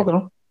overall,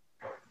 though.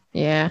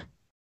 Yeah.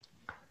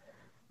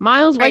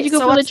 Miles, why'd Right, you go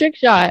so for the what's- trick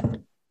shot?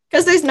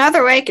 Because there's no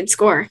other way I could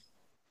score.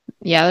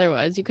 Yeah, there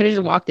was. You could have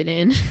just walked it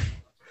in.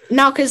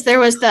 No, because there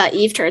was the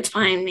Eve turrets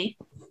behind me.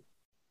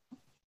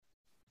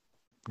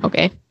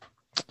 Okay.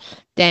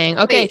 Dang.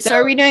 Okay, Wait, so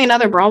are we doing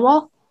another brawl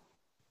ball?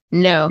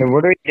 no. So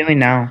what are we doing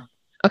now?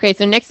 Okay,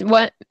 so next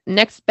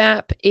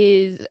map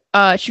is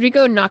should we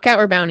go knockout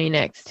or bounty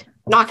next?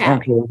 Knockout.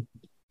 Okay. All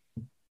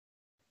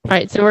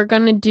right, so we're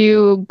gonna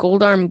do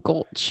Gold Arm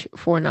Gulch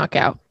for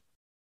knockout.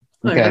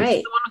 Okay. All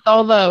right. The one with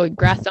all the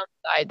grass on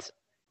the sides.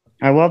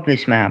 I love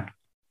this map.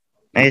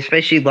 I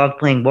especially love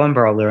playing one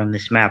brawler on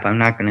this map. I'm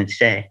not going to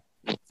say.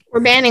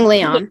 We're banning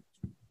Leon.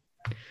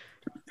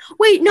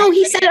 Wait, no,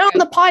 he said it on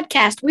the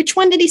podcast. Which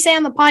one did he say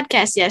on the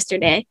podcast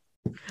yesterday?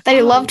 That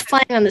he loved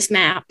playing on this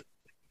map.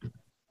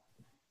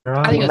 I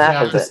think think it's-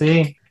 have to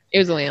see. It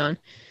was Leon.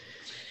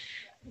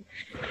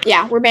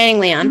 Yeah, we're banning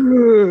Leon.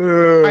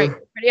 All right,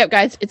 ready up,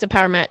 guys. It's a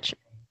power match.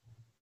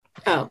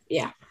 Oh,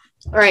 yeah.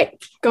 All right,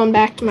 going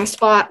back to my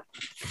spot.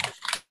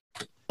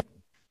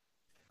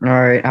 All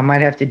right, I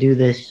might have to do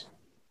this.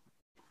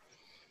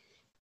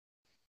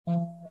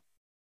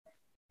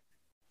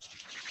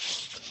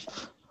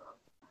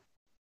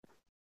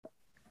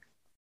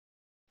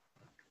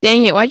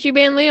 Dang it! Why'd you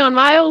ban Leon,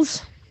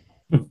 Miles?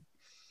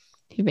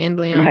 He banned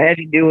I Leon. had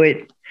to do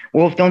it.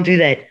 Wolf, don't do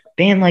that.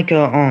 Ban like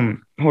a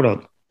hold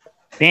up.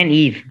 Ban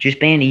Eve. Just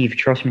ban Eve.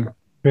 Trust me.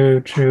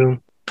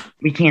 True.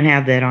 We can't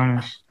have that on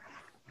us.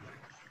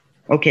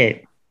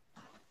 Okay.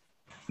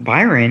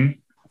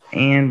 Byron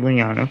and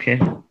Leon. Okay.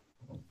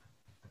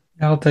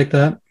 I'll take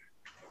that.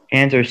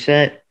 Hands are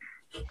set.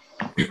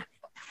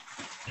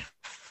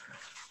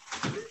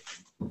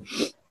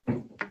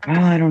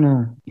 I don't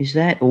know. Is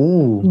that?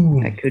 Ooh,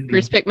 that could be.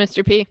 First pick,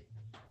 Mr. P.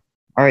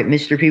 All right,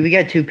 Mr. P. We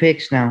got 2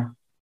 picks now.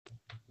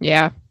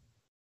 Yeah.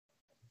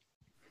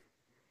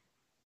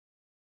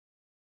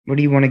 Where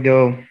do you want to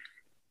go?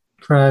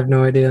 I have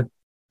no idea.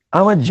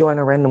 I want to join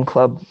a random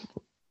club.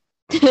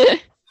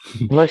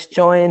 Let's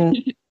join.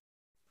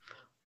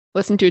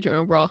 Listen to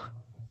Eternal Brawl.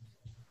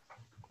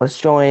 Let's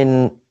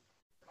join.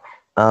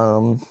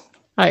 All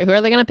right, who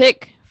are they gonna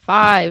pick?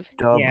 5.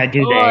 Yeah,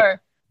 do that.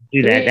 4.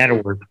 Do that. 3.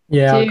 That'll work.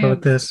 Yeah, I'll 2. go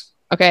with this.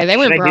 Okay, they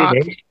went Should I do Brock.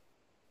 this?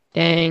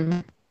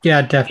 Dang.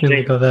 Yeah,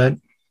 definitely go that.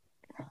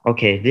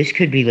 Okay, this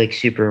could be like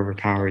super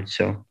overpowered.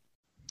 So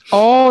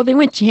Oh, they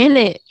went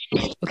Janet.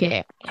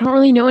 Okay, I don't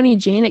really know any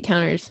Janet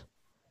counters.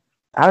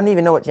 I don't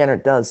even know what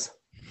Janet does.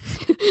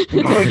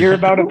 oh, you're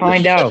about to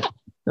find out.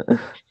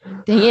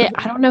 Dang it,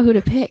 I don't know who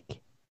to pick.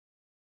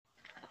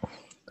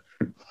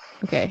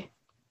 Okay.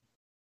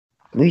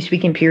 At least we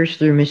can pierce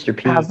through Mr.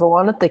 P. Has the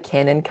one with the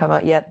cannon come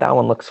out yet? That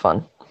one looks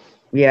fun.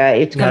 Yeah,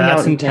 it's Yeah, coming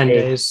that's out in 10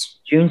 days.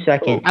 June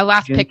 2nd. I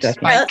last June picked 2nd.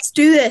 All right, Spike. let's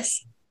do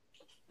this.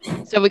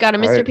 So we got a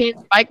Mr. Alright. P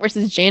and Spike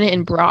versus Janet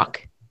and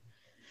Brock.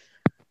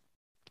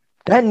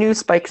 That new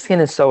Spike skin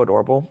is so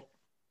adorable.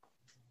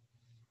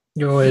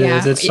 Oh, it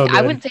is. It's so good.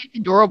 I wouldn't say it's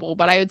adorable,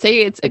 but I would say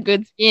it's a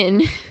good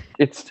skin.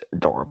 It's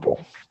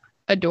adorable.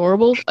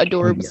 Adorable?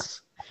 Adorbs.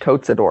 Yes.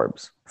 Totes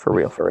adorbs. For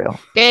real, for real.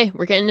 Okay,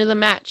 we're getting to the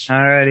match.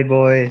 Alrighty,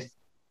 boys.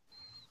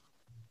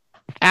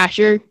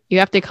 Asher, you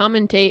have to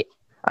commentate.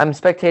 I'm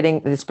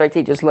spectating. The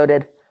spectate just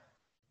loaded.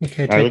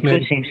 Okay, All right, take let's go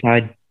mid. same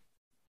side.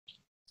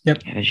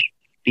 Yep. Yeah,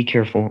 be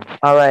careful.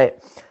 All right.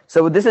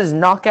 So this is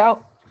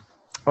Knockout.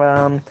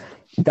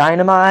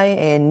 Dynamite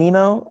and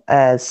Nemo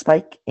as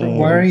Spike. And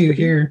Why are you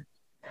here?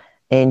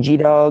 And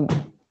G-Dog.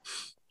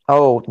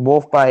 Oh,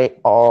 Wolfbite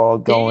all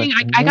going.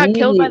 Dang, I got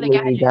killed by the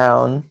immediately guy.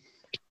 down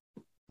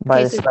by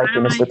Okay, the so Spike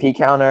and Mr. Dynamite- P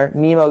counter.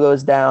 Nemo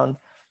goes down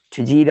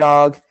to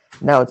G-Dog.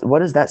 Now, what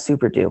does that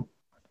super do?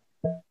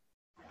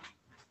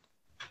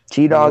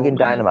 G-Dog and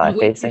Dynamite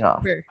Wait, facing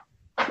off. super.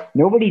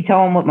 Nobody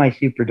tell him what my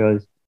super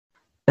does.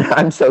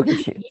 I'm so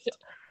confused.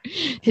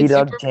 His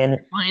G-Dog, super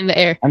Janet. flying in the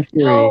air. I'm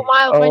No, serious.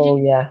 Miles, why'd Oh,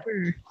 you yeah.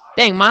 super?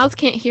 Dang, Miles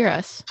can't hear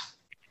us.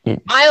 Yeah.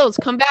 Miles,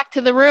 come back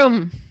to the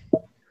room.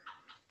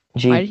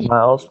 Why did he-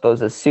 Miles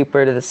throws a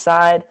super to the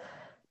side.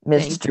 Dang,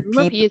 Mr.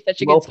 Mo P Peep, is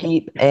such a Mo good skin.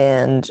 Peep,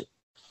 and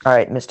all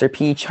right, Mr.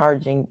 P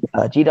charging.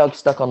 G-Dog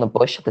stuck on the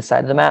bush at the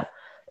side of the map,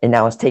 and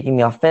now is taking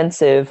the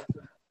offensive.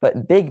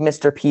 But big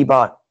Mr. P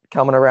bot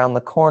coming around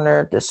the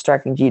corner,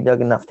 distracting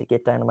G-Dog enough to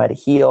get Dynamite to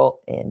heal,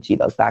 and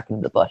G-Dog back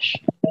into the bush.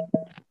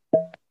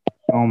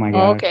 Oh my Oh,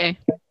 god. okay.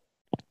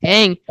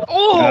 Dang.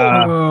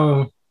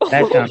 Oh! Oh,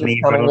 That's not Just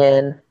me, coming bro.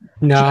 in,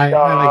 no, I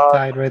G-Dog.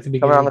 died right at the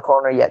come around beginning. the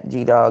corner. Yeah,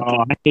 G-Dog.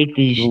 Oh, I hate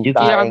these stupid.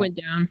 Bye. G-Dog went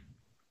down.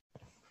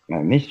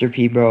 Mr.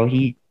 P, bro,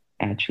 he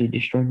actually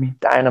destroyed me.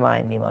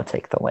 Dynamite and Nemo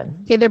take the win.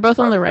 Okay, they're both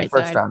on the right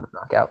First side. round of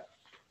knockout.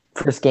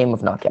 First game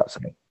of knockout.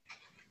 Sorry.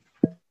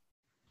 All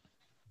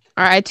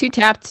right, I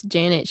 2-tapped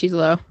Janet. She's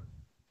low.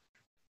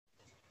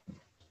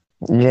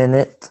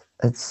 Janet,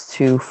 it's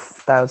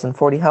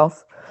 2,040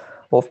 health.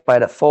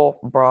 Wolfbite at full.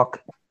 Brock,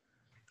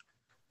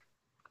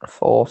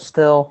 full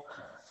still.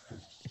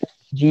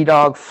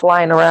 G-Dog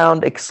flying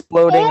around,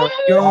 exploding.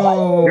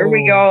 Yo, Here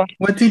we go.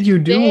 What did you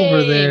do over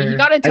Dang, there? You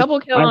got a double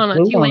kill I on us.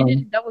 flew You on landed him.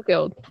 and double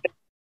killed.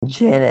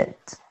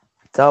 Janet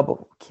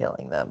double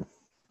killing them.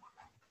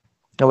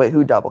 No, wait,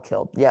 who double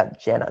killed? Yeah,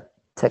 Janet.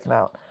 Take him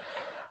out.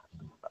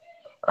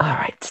 All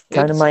right. Oops,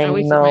 Dynamite, I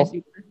wasted my no.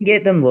 super.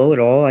 Get them low at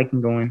all, I can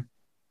go in.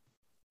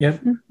 Yep.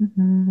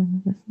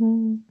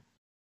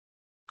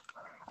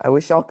 I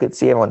wish y'all could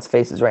see everyone's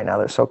faces right now.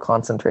 They're so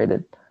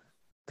concentrated.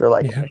 They're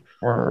like, Yeah.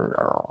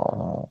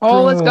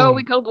 Oh, let's go.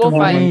 We killed The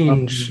Wolfbite.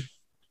 range.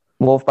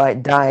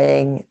 Wolfbite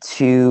dying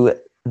to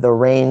the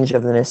range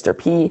of the Mr.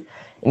 P.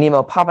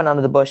 Nemo popping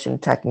onto the bush and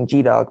attacking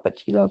G-Dog, but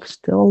G-Dog's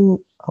still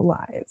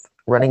alive.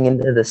 Running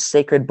into the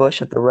sacred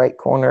bush at the right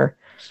corner.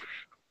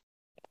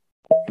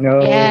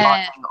 No.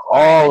 Yeah.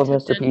 All of I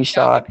Mr. touched P him. I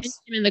shots, pinched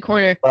him in the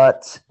corner.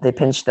 but they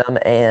pinched him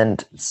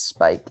and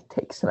Spike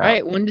takes him All out.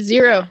 right,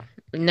 1-0.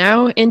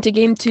 Now into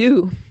game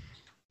 2.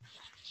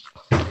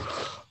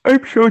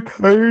 I'm so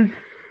tired.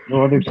 The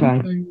other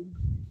side.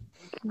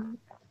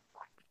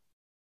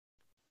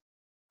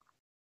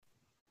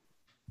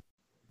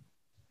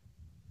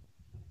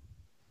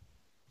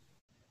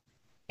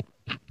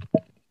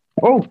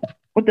 Oh,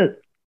 what the?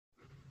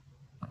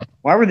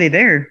 Why were they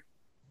there?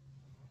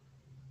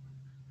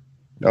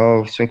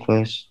 Oh, so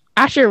close.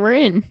 Asher, we're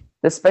in.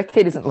 The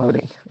spectate isn't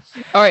loading.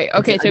 All right,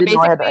 okay, I so didn't know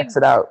I had to basically,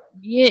 exit out.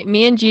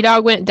 me and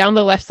G-Dog went down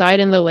the left side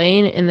in the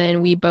lane, and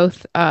then we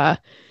both, and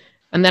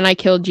then I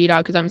killed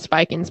G-Dog because I'm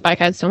Spike, and Spike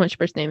has so much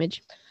burst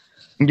damage.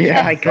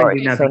 Yeah, I couldn't Sorry,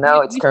 do so nothing.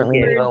 now it's currently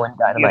Yeah. Nemo and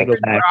Dynamite. Go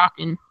back. Brock,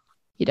 and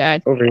he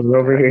died. Over here,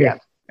 over here. Yeah.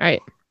 All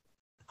right.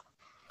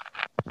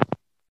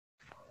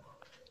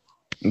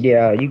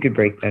 Yeah, you could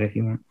break that if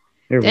you want.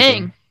 There we go.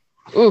 Dang.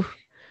 Ooh.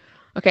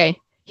 Okay.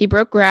 He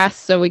broke grass,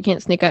 so we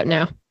can't sneak up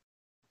now.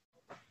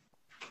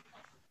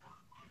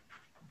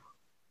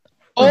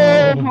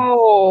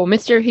 Oh,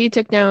 Mr. He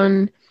took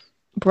down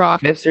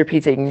Brock. Mr. P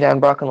taking down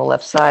Brock on the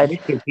left side.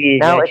 Mr. P is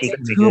Now it's actually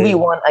a kinda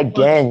 2v1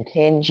 again.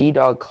 Can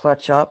G-Dog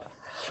clutch up?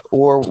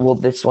 Or will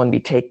this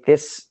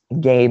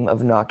game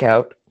of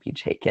knockout be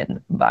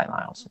taken by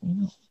Miles?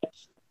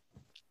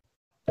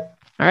 All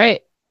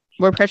right.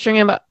 We're pressuring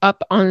him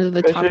up onto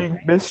the top.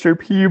 Mr.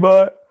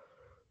 P-Bot.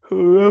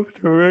 Left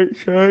to right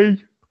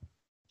side.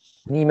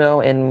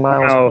 Nemo and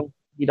Miles. No.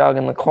 G-Dog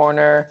in the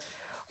corner.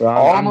 Good.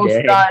 I'm Almost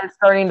dead. died,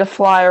 starting to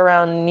fly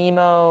around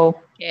Nemo.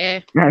 Yeah.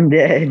 I'm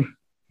dead.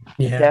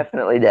 Yeah.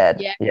 Definitely dead.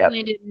 Yeah. Yep.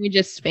 We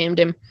just spammed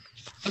him.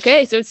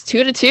 Okay, so it's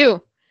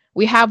 2-2.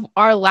 We have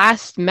our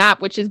last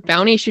map, which is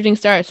Bounty Shooting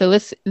Star. So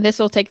this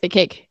will take the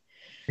cake.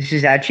 This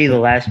is actually the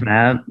last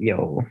map.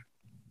 Yo.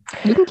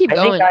 We can keep I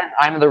going. think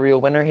I'm the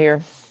real winner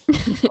here,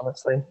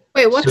 honestly.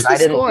 Wait, what's Because the I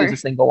didn't score? lose a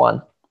single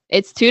one.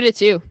 It's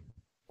 2-2.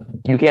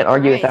 You can't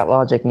argue with Right. that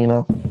logic,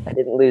 Nemo. I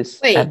didn't lose.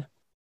 Wait.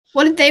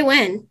 What did they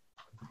win?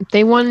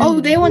 They won. Oh,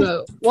 they won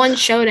duo. one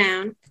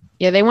showdown.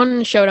 Yeah, they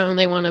won showdown.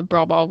 They won a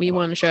brawl ball. We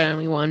won a showdown.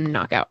 We won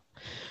knockout.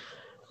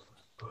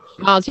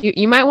 Miles,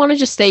 you might want to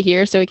just stay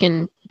here so we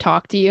can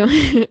talk to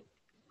you.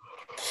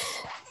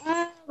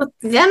 But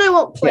then I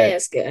won't play Yeah.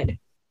 as good.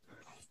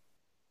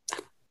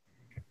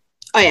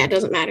 Oh yeah, it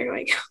doesn't matter.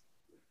 Like,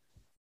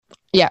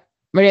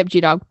 Ready up,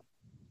 G-Dog.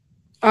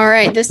 all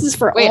right, this is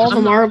for Wait, all the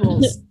I'm not-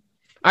 marbles.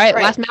 All right,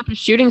 Right. last map is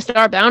Shooting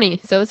Star Bounty.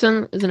 So this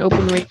one is an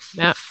open race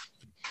map.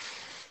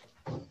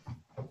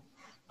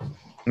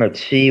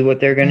 Let's see what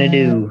they're gonna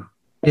do.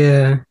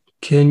 Yeah.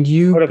 Can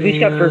you Hold up, who's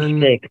got first ban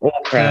pick? Oh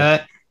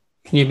crap. that?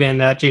 Can you ban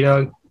that,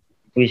 G-Dog?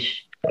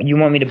 You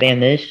want me to ban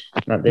this?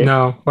 Not this?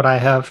 No, what I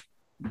have.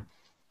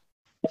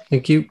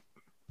 Thank you.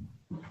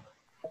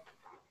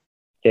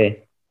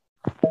 Okay.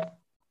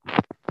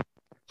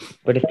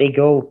 But if they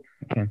go,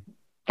 okay.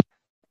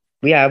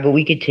 Yeah, but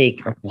we could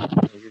take. Okay.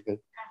 You're good.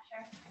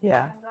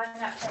 Yeah, I'm going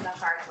up to the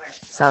hardware.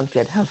 sounds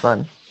good. Have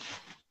fun.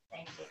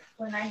 Thank you.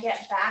 When I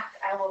get back,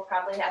 I will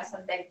probably have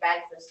some big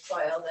bags of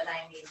soil that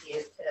I need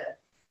you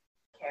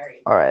to carry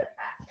to All right.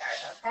 the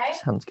backyard, okay?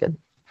 Sounds good.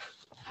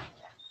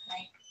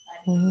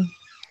 Thanks,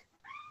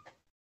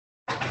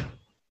 buddy.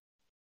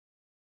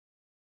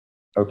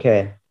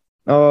 Okay.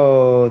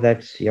 Oh,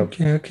 that's yep.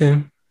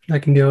 Okay. I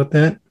can deal with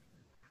that.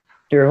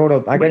 Here, hold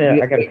up. I Wait,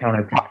 gotta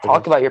counter.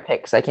 Talk about your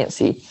picks. I can't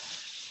see.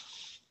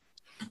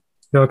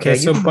 Okay, Yeah,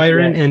 you so can-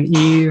 Byron and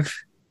Eve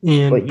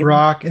and But you-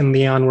 Brock and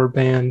Leon were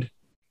banned.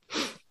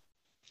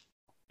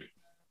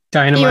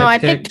 Dynamite Nemo, I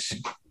picked.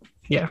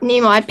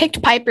 Nemo, I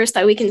picked Piper so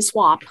that we can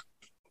swap.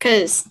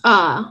 Cause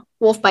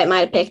Wolfbite might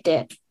have picked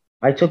it.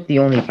 I took the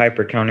only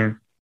Piper counter.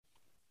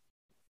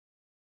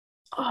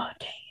 Oh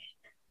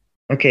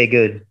dang. Okay,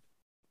 good.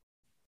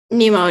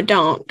 Nemo,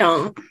 don't.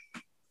 All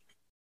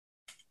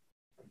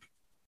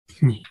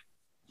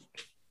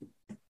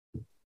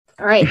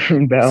right.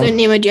 Bell. So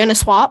Nemo, do you want to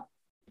swap?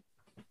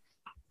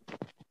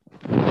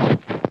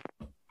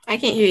 I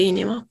can't hear you,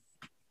 Nemo.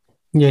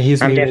 Yeah,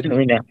 he's I'm muted.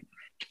 definitely not.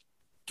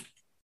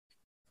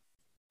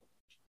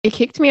 It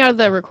kicked me out of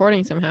the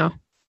recording somehow.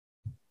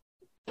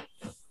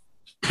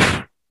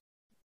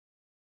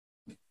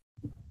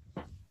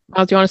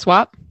 Miles, do you want to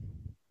swap?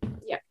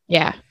 Yeah.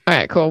 Yeah. All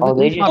right, cool. Oh,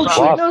 We they can just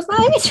swap. swapped. No, it's not.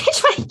 Let me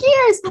change my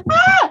gears.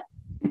 Ah!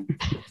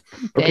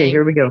 Okay, Dang.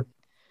 here we go. All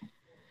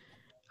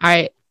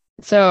right.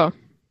 So,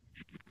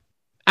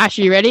 Ash,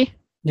 are you ready?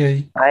 Yeah,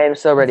 I am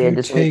so ready. I You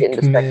just need to get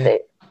into take me.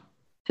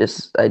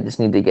 spectate. I just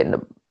need to get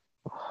into.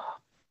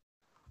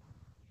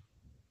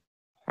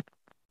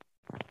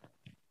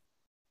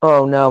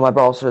 Oh no, my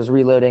browser is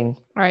reloading.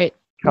 All right.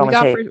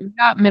 Commentate. We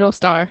got middle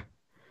star.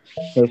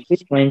 So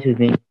switch lanes with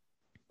me.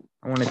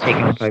 I want to take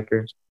on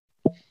Piper.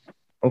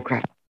 Oh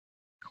crap.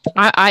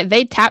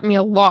 They tapped me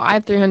a lot. I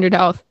have 300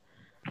 health.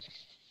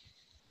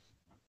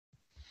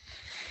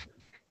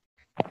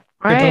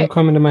 All But don't right.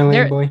 come into my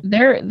lane, boy.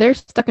 They're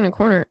stuck in a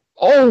corner.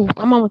 Oh,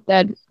 I'm almost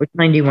dead. Which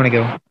lane do you want to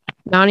go?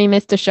 Bounty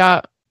missed a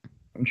shot.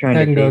 I'm trying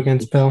I to can go take-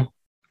 against Bell.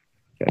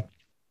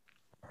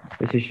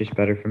 This is just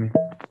better for me.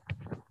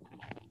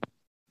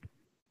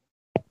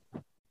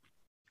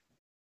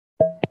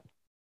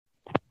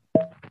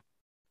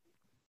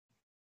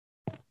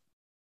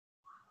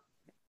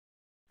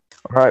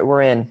 All right,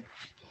 we're in.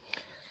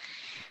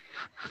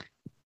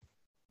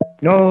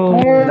 No.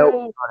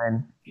 Nope, not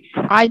in.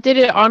 I did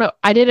it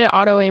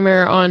auto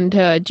aimer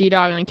onto G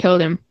Dog and I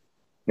killed him.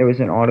 There was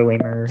an auto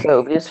aimer.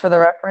 So just for the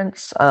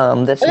reference, this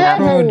Oh,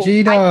 map, Oh,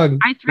 G Dog.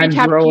 I three I'm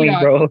tapped G growing,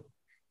 Dog. bro.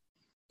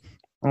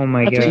 Oh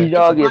my That's god. what-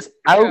 G-Dog is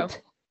out.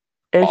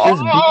 It's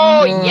just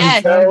Oh, I'm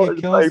yes. trying to Bell get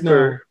and kills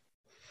Piper.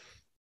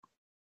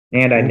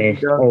 And I missed.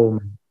 G-Dog. Oh.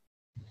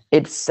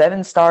 It's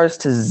 7 stars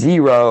to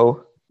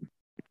 0.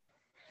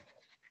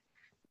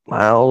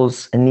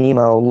 Miles and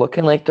Nemo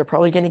looking like they're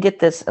probably going to get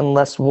this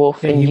unless Wolf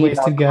Yeah, and you G-Dog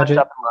wasted clutch gadget.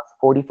 up in less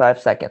 45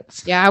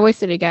 seconds. Yeah, I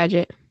wasted a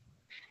gadget.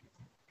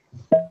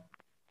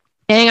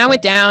 Dang, I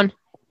went down,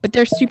 but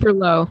they're super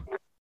low.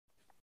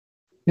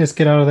 Just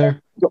get out of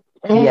there.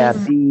 Yeah,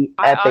 the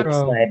I epic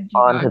auto- snipe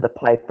G-Dog. onto the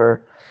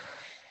Piper.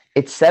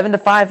 It's 7 to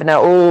 5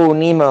 now. Oh,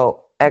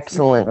 Nemo,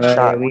 excellent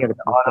shot. We got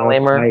Auto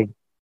aimer.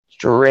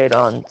 straight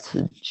on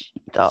to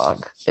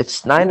G-Dog.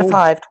 It's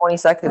 9-5, 20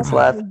 seconds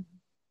left.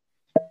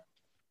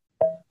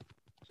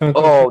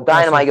 Oh,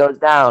 Dynamite goes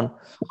down.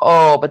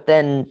 Oh, but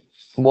then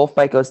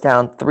Wolfbite goes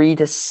down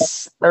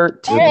 3-13.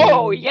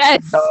 Oh,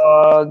 yes.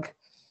 Dog.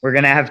 We're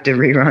going to have to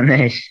rerun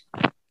this.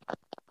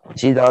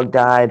 G-Dog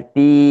died.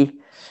 B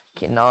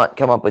cannot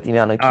come up with the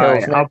amount of kills. All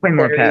right, I'll play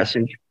more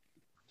passive.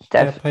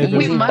 Definitely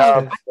We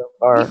so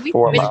far We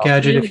for switched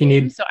Gadget if you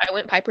need. So I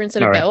went Piper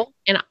instead of All right. Bell,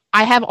 and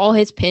I have all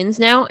his pins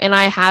now, and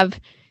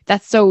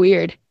that's so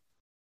weird.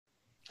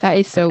 That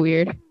is so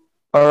weird.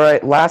 All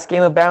right, last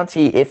game of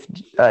Bounty.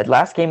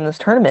 Last game in this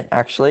tournament,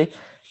 actually,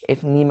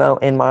 if Nemo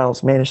and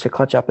Miles manage to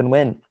clutch up and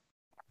win.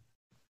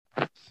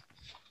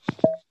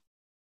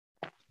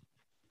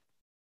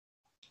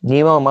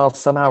 Nemo and Miles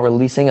somehow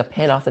releasing a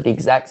pin off at the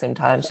exact same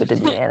time, so it did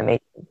the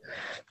animation.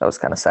 That was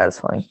kind of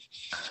satisfying.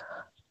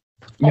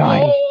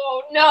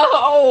 Oh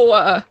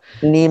no!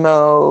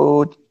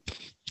 Nemo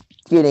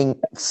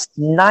getting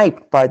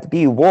sniped by the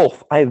bee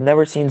wolf. I've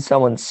never seen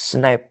someone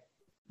snipe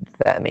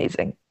that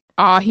amazing.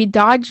 He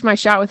dodged my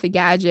shot with a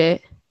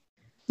gadget.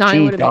 Not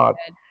would have been G-Dog.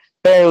 dead.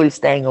 Barely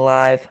staying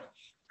alive.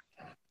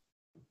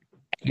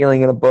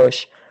 Healing in a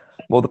bush.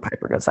 Well, the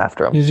Piper goes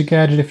after him. Use your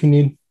gadget if you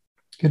need.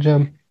 Good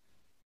job.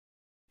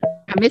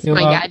 I missed You're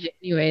my welcome. gadget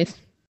anyways.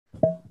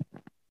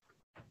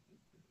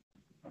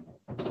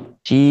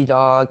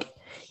 G-Dog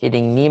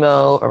hitting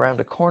Nemo around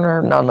a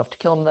corner. Not enough to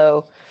kill him,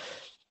 though.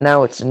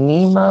 Now it's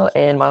Nemo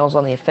and Miles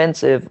on the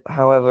offensive.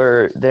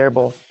 However, they're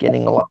both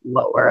getting a lot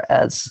lower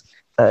as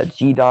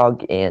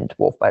G-Dog and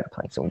Wolfbite are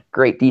playing some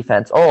great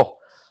defense. Oh,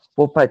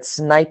 Wolfbite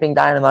sniping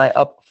Dynamite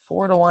up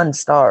 4-1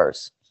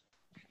 stars.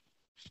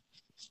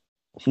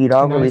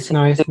 G-Dog releasing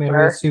Nice. Made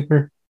super, a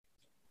super.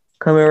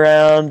 coming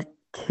around,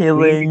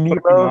 killing Put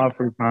him Nemo. off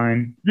for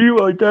fine.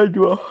 Nemo down to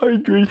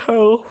 100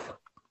 health.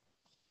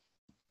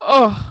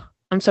 Oh,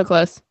 I'm so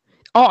close.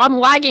 Oh, I'm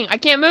lagging. I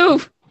can't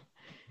move.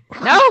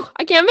 No,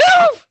 I can't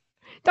move.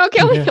 Don't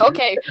kill me. Yeah.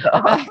 Okay,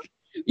 I'm back.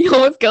 You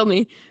almost killed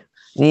me.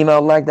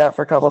 Nemo lagged out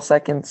for a couple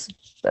seconds.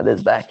 That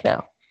is back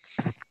now.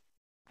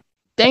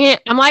 Dang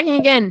it, I'm lagging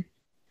again.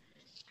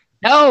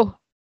 No,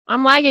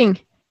 I'm lagging.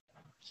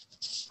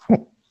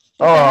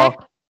 Oh,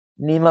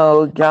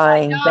 Nemo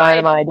dying, died.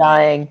 Dynamite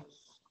dying.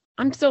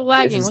 I'm still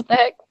lagging. is- What the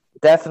heck?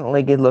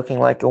 Definitely good looking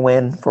like a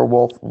win for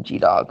Wolf and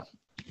G-Dog.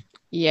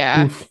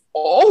 Yeah. Oof.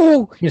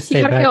 Oh, You he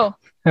stay got a back. kill.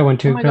 That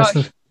went too Oh my gosh.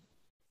 aggressive.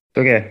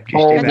 Okay. Just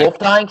Oh, stay back. Wolf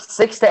dying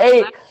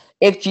 6-8.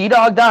 If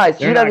G-Dog dies,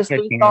 They're G-Dog not is 3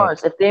 catching up.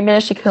 stars. If they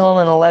manage to kill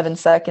him in 11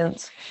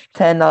 seconds,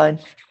 10, 9,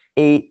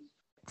 8,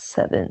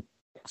 7,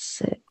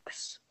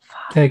 6,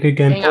 5. Okay, good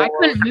game. Dang, I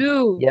couldn't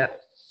move.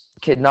 Yep.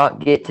 Could not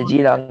get to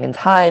G-Dog in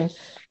time.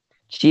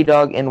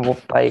 G-Dog and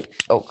Wolfbite.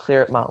 Oh,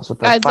 clear it, Miles with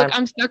the Guys, final. look,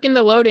 I'm stuck in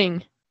the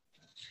loading.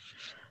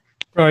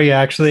 Oh, yeah,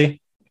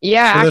 actually.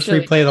 Yeah, So let's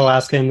actually. replay the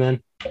last game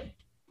then.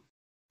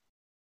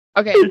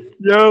 Okay.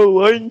 No,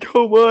 line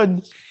come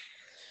on.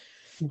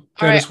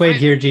 Try Alright, just wait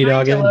here,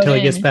 G-Dog, trying to until he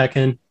load gets in. back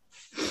in.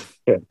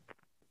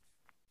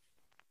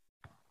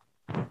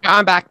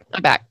 I'm back.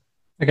 I'm back.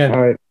 Okay.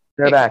 All right.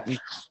 They're back.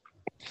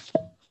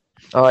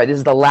 All right, this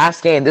is the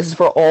last game. This is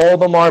for all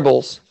the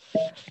marbles.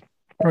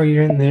 Oh,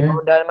 you're in there.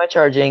 Going down in my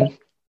charging.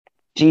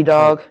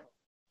 G-Dog,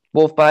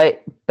 Wolfbite,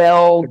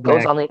 Bell They're goes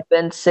back. on the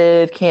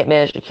offensive, can't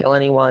manage to kill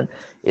anyone,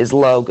 is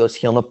low, goes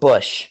heal in the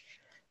bush.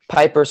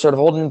 Piper sort of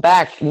holding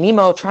back.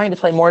 Nemo trying to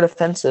play more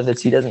defensive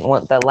as he doesn't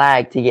want the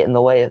lag to get in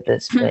the way of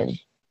this win.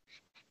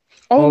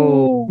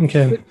 Oh.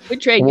 Okay. Good trade.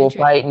 Good trade.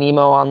 Wolfbite,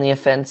 Nemo on the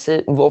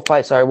offensive.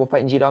 Wolfbite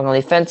and G-Dog on the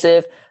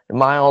offensive.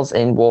 Miles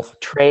and Wolf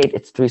trade.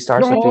 It's 3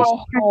 stars for 3 stars.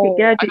 Oh,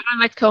 I got a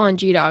nice kill on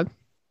G-Dog.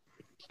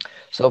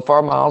 So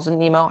far, Miles and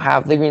Nemo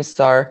have the green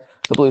star,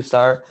 the blue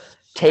star.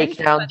 Take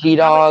down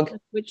G-Dog.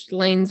 Switched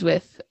lanes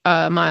with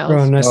Miles.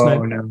 Oh, nice Oh,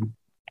 snipe. no.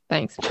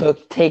 Thanks.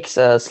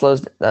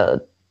 Slows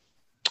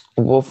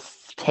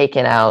Wolf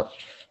taken out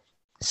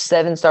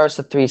 7 stars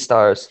to 3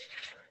 stars.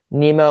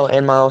 Nemo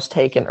and Miles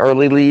take an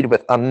early lead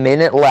with a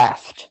minute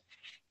left.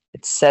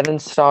 It's 7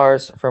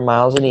 stars for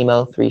Miles and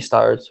Nemo, 3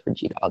 stars for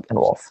G-Dog and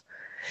Wolf.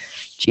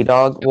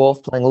 G-Dog,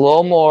 Wolf playing a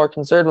little more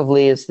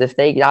conservatively as if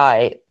they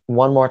die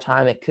one more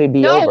time, it could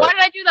be No, over. why did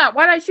I do that?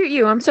 Why did I shoot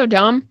you? I'm so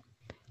dumb.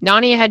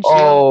 Nani had shield.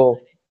 Oh,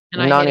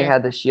 and I Nani hit her.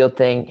 had the shield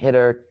thing, hit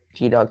her,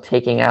 G-Dog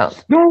taking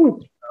out. No.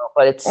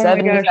 But it's Oh my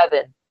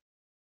 7-7.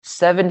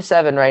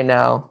 7-7 right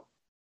now.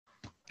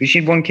 You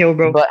should 1 kill,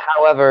 bro. But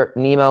however,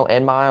 Nemo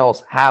and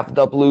Miles have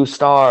the blue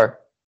star.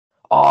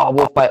 Oh,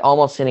 Wolfbite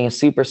almost hitting a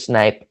super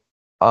snipe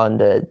on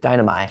the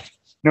Dynamite.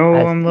 No,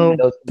 As I'm low.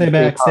 those Stay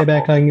back. Stay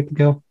back. I can get the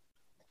kill.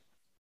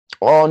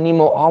 Oh,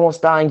 Nemo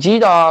almost dying.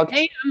 G-Dog,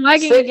 Hey, I'm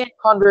lagging again.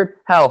 600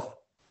 health.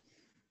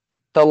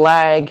 The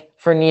lag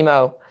for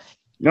Nemo.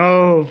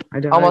 No, I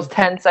died. Almost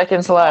 10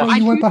 seconds left. Oh,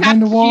 you went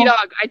behind the wall?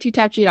 G-Dog. I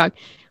two-tapped G-Dog.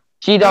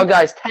 G-Dog,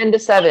 guys,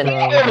 10-7.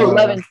 Oh.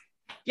 11.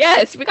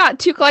 Yes, we got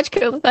 2 clutch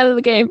kills at the end of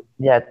the game.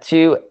 Yeah,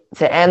 to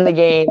end the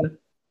game.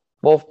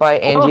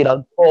 Wolfbite and Oh.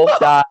 G-Dog both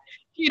died.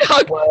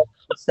 G-Dog.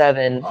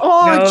 12-7.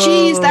 Oh, No.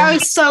 jeez, that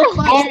was so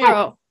close,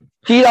 bro.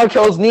 G-Dog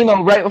kills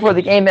Nemo right before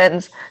the game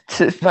ends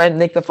to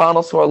make the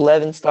final score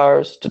 11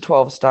 stars to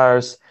 12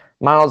 stars.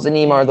 Miles and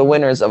Nemo are the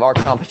winners of our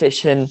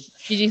competition.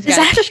 Is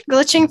that just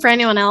glitching for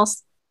anyone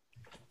else?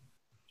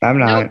 I'm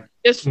not. Nope,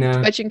 just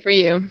glitching for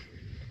you.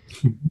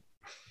 All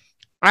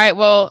right,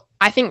 well,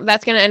 I think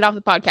that's going to end off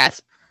the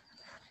podcast.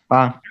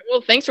 Wow.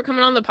 Well, thanks for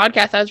coming on the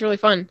podcast. That was really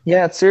fun.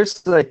 Yeah,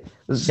 seriously. It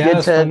was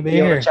good to be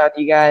able to chat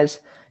to you guys.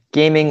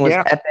 Gaming was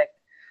epic.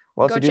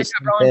 Go check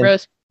out Brawling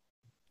Bros.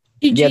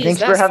 Yeah,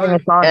 thanks for having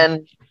us on.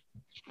 And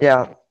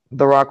yeah,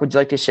 The Rock, would you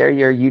like to share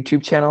your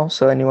YouTube channel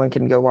so anyone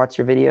can go watch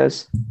your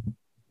videos?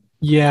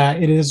 Yeah,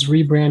 it is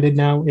rebranded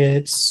now.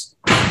 It's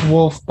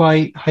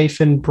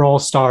Wolfbite-Brawl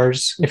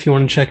Stars if you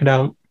want to check it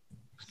out.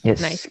 Yes.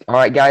 Nice. All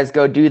right, guys,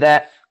 go do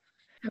that.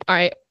 All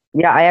right.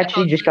 Yeah, I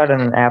actually just got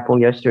an apple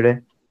yesterday.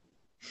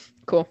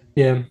 Cool.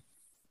 Yeah.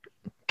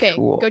 Okay,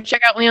 Go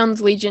check out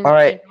Leon's Legion. All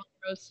right.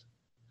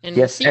 And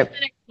yes. see you in the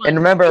next one. And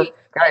remember,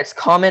 guys,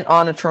 comment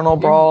on Eternal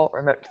Brawl,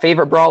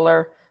 favorite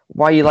brawler,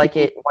 why you like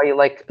it, why you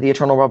like the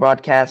Eternal Brawl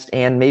broadcast,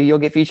 and maybe you'll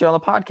get featured on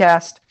the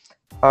podcast.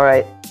 All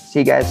right. See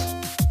you guys.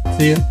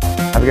 See ya.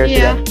 Have a great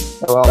day.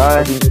 Oh, well,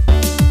 bye.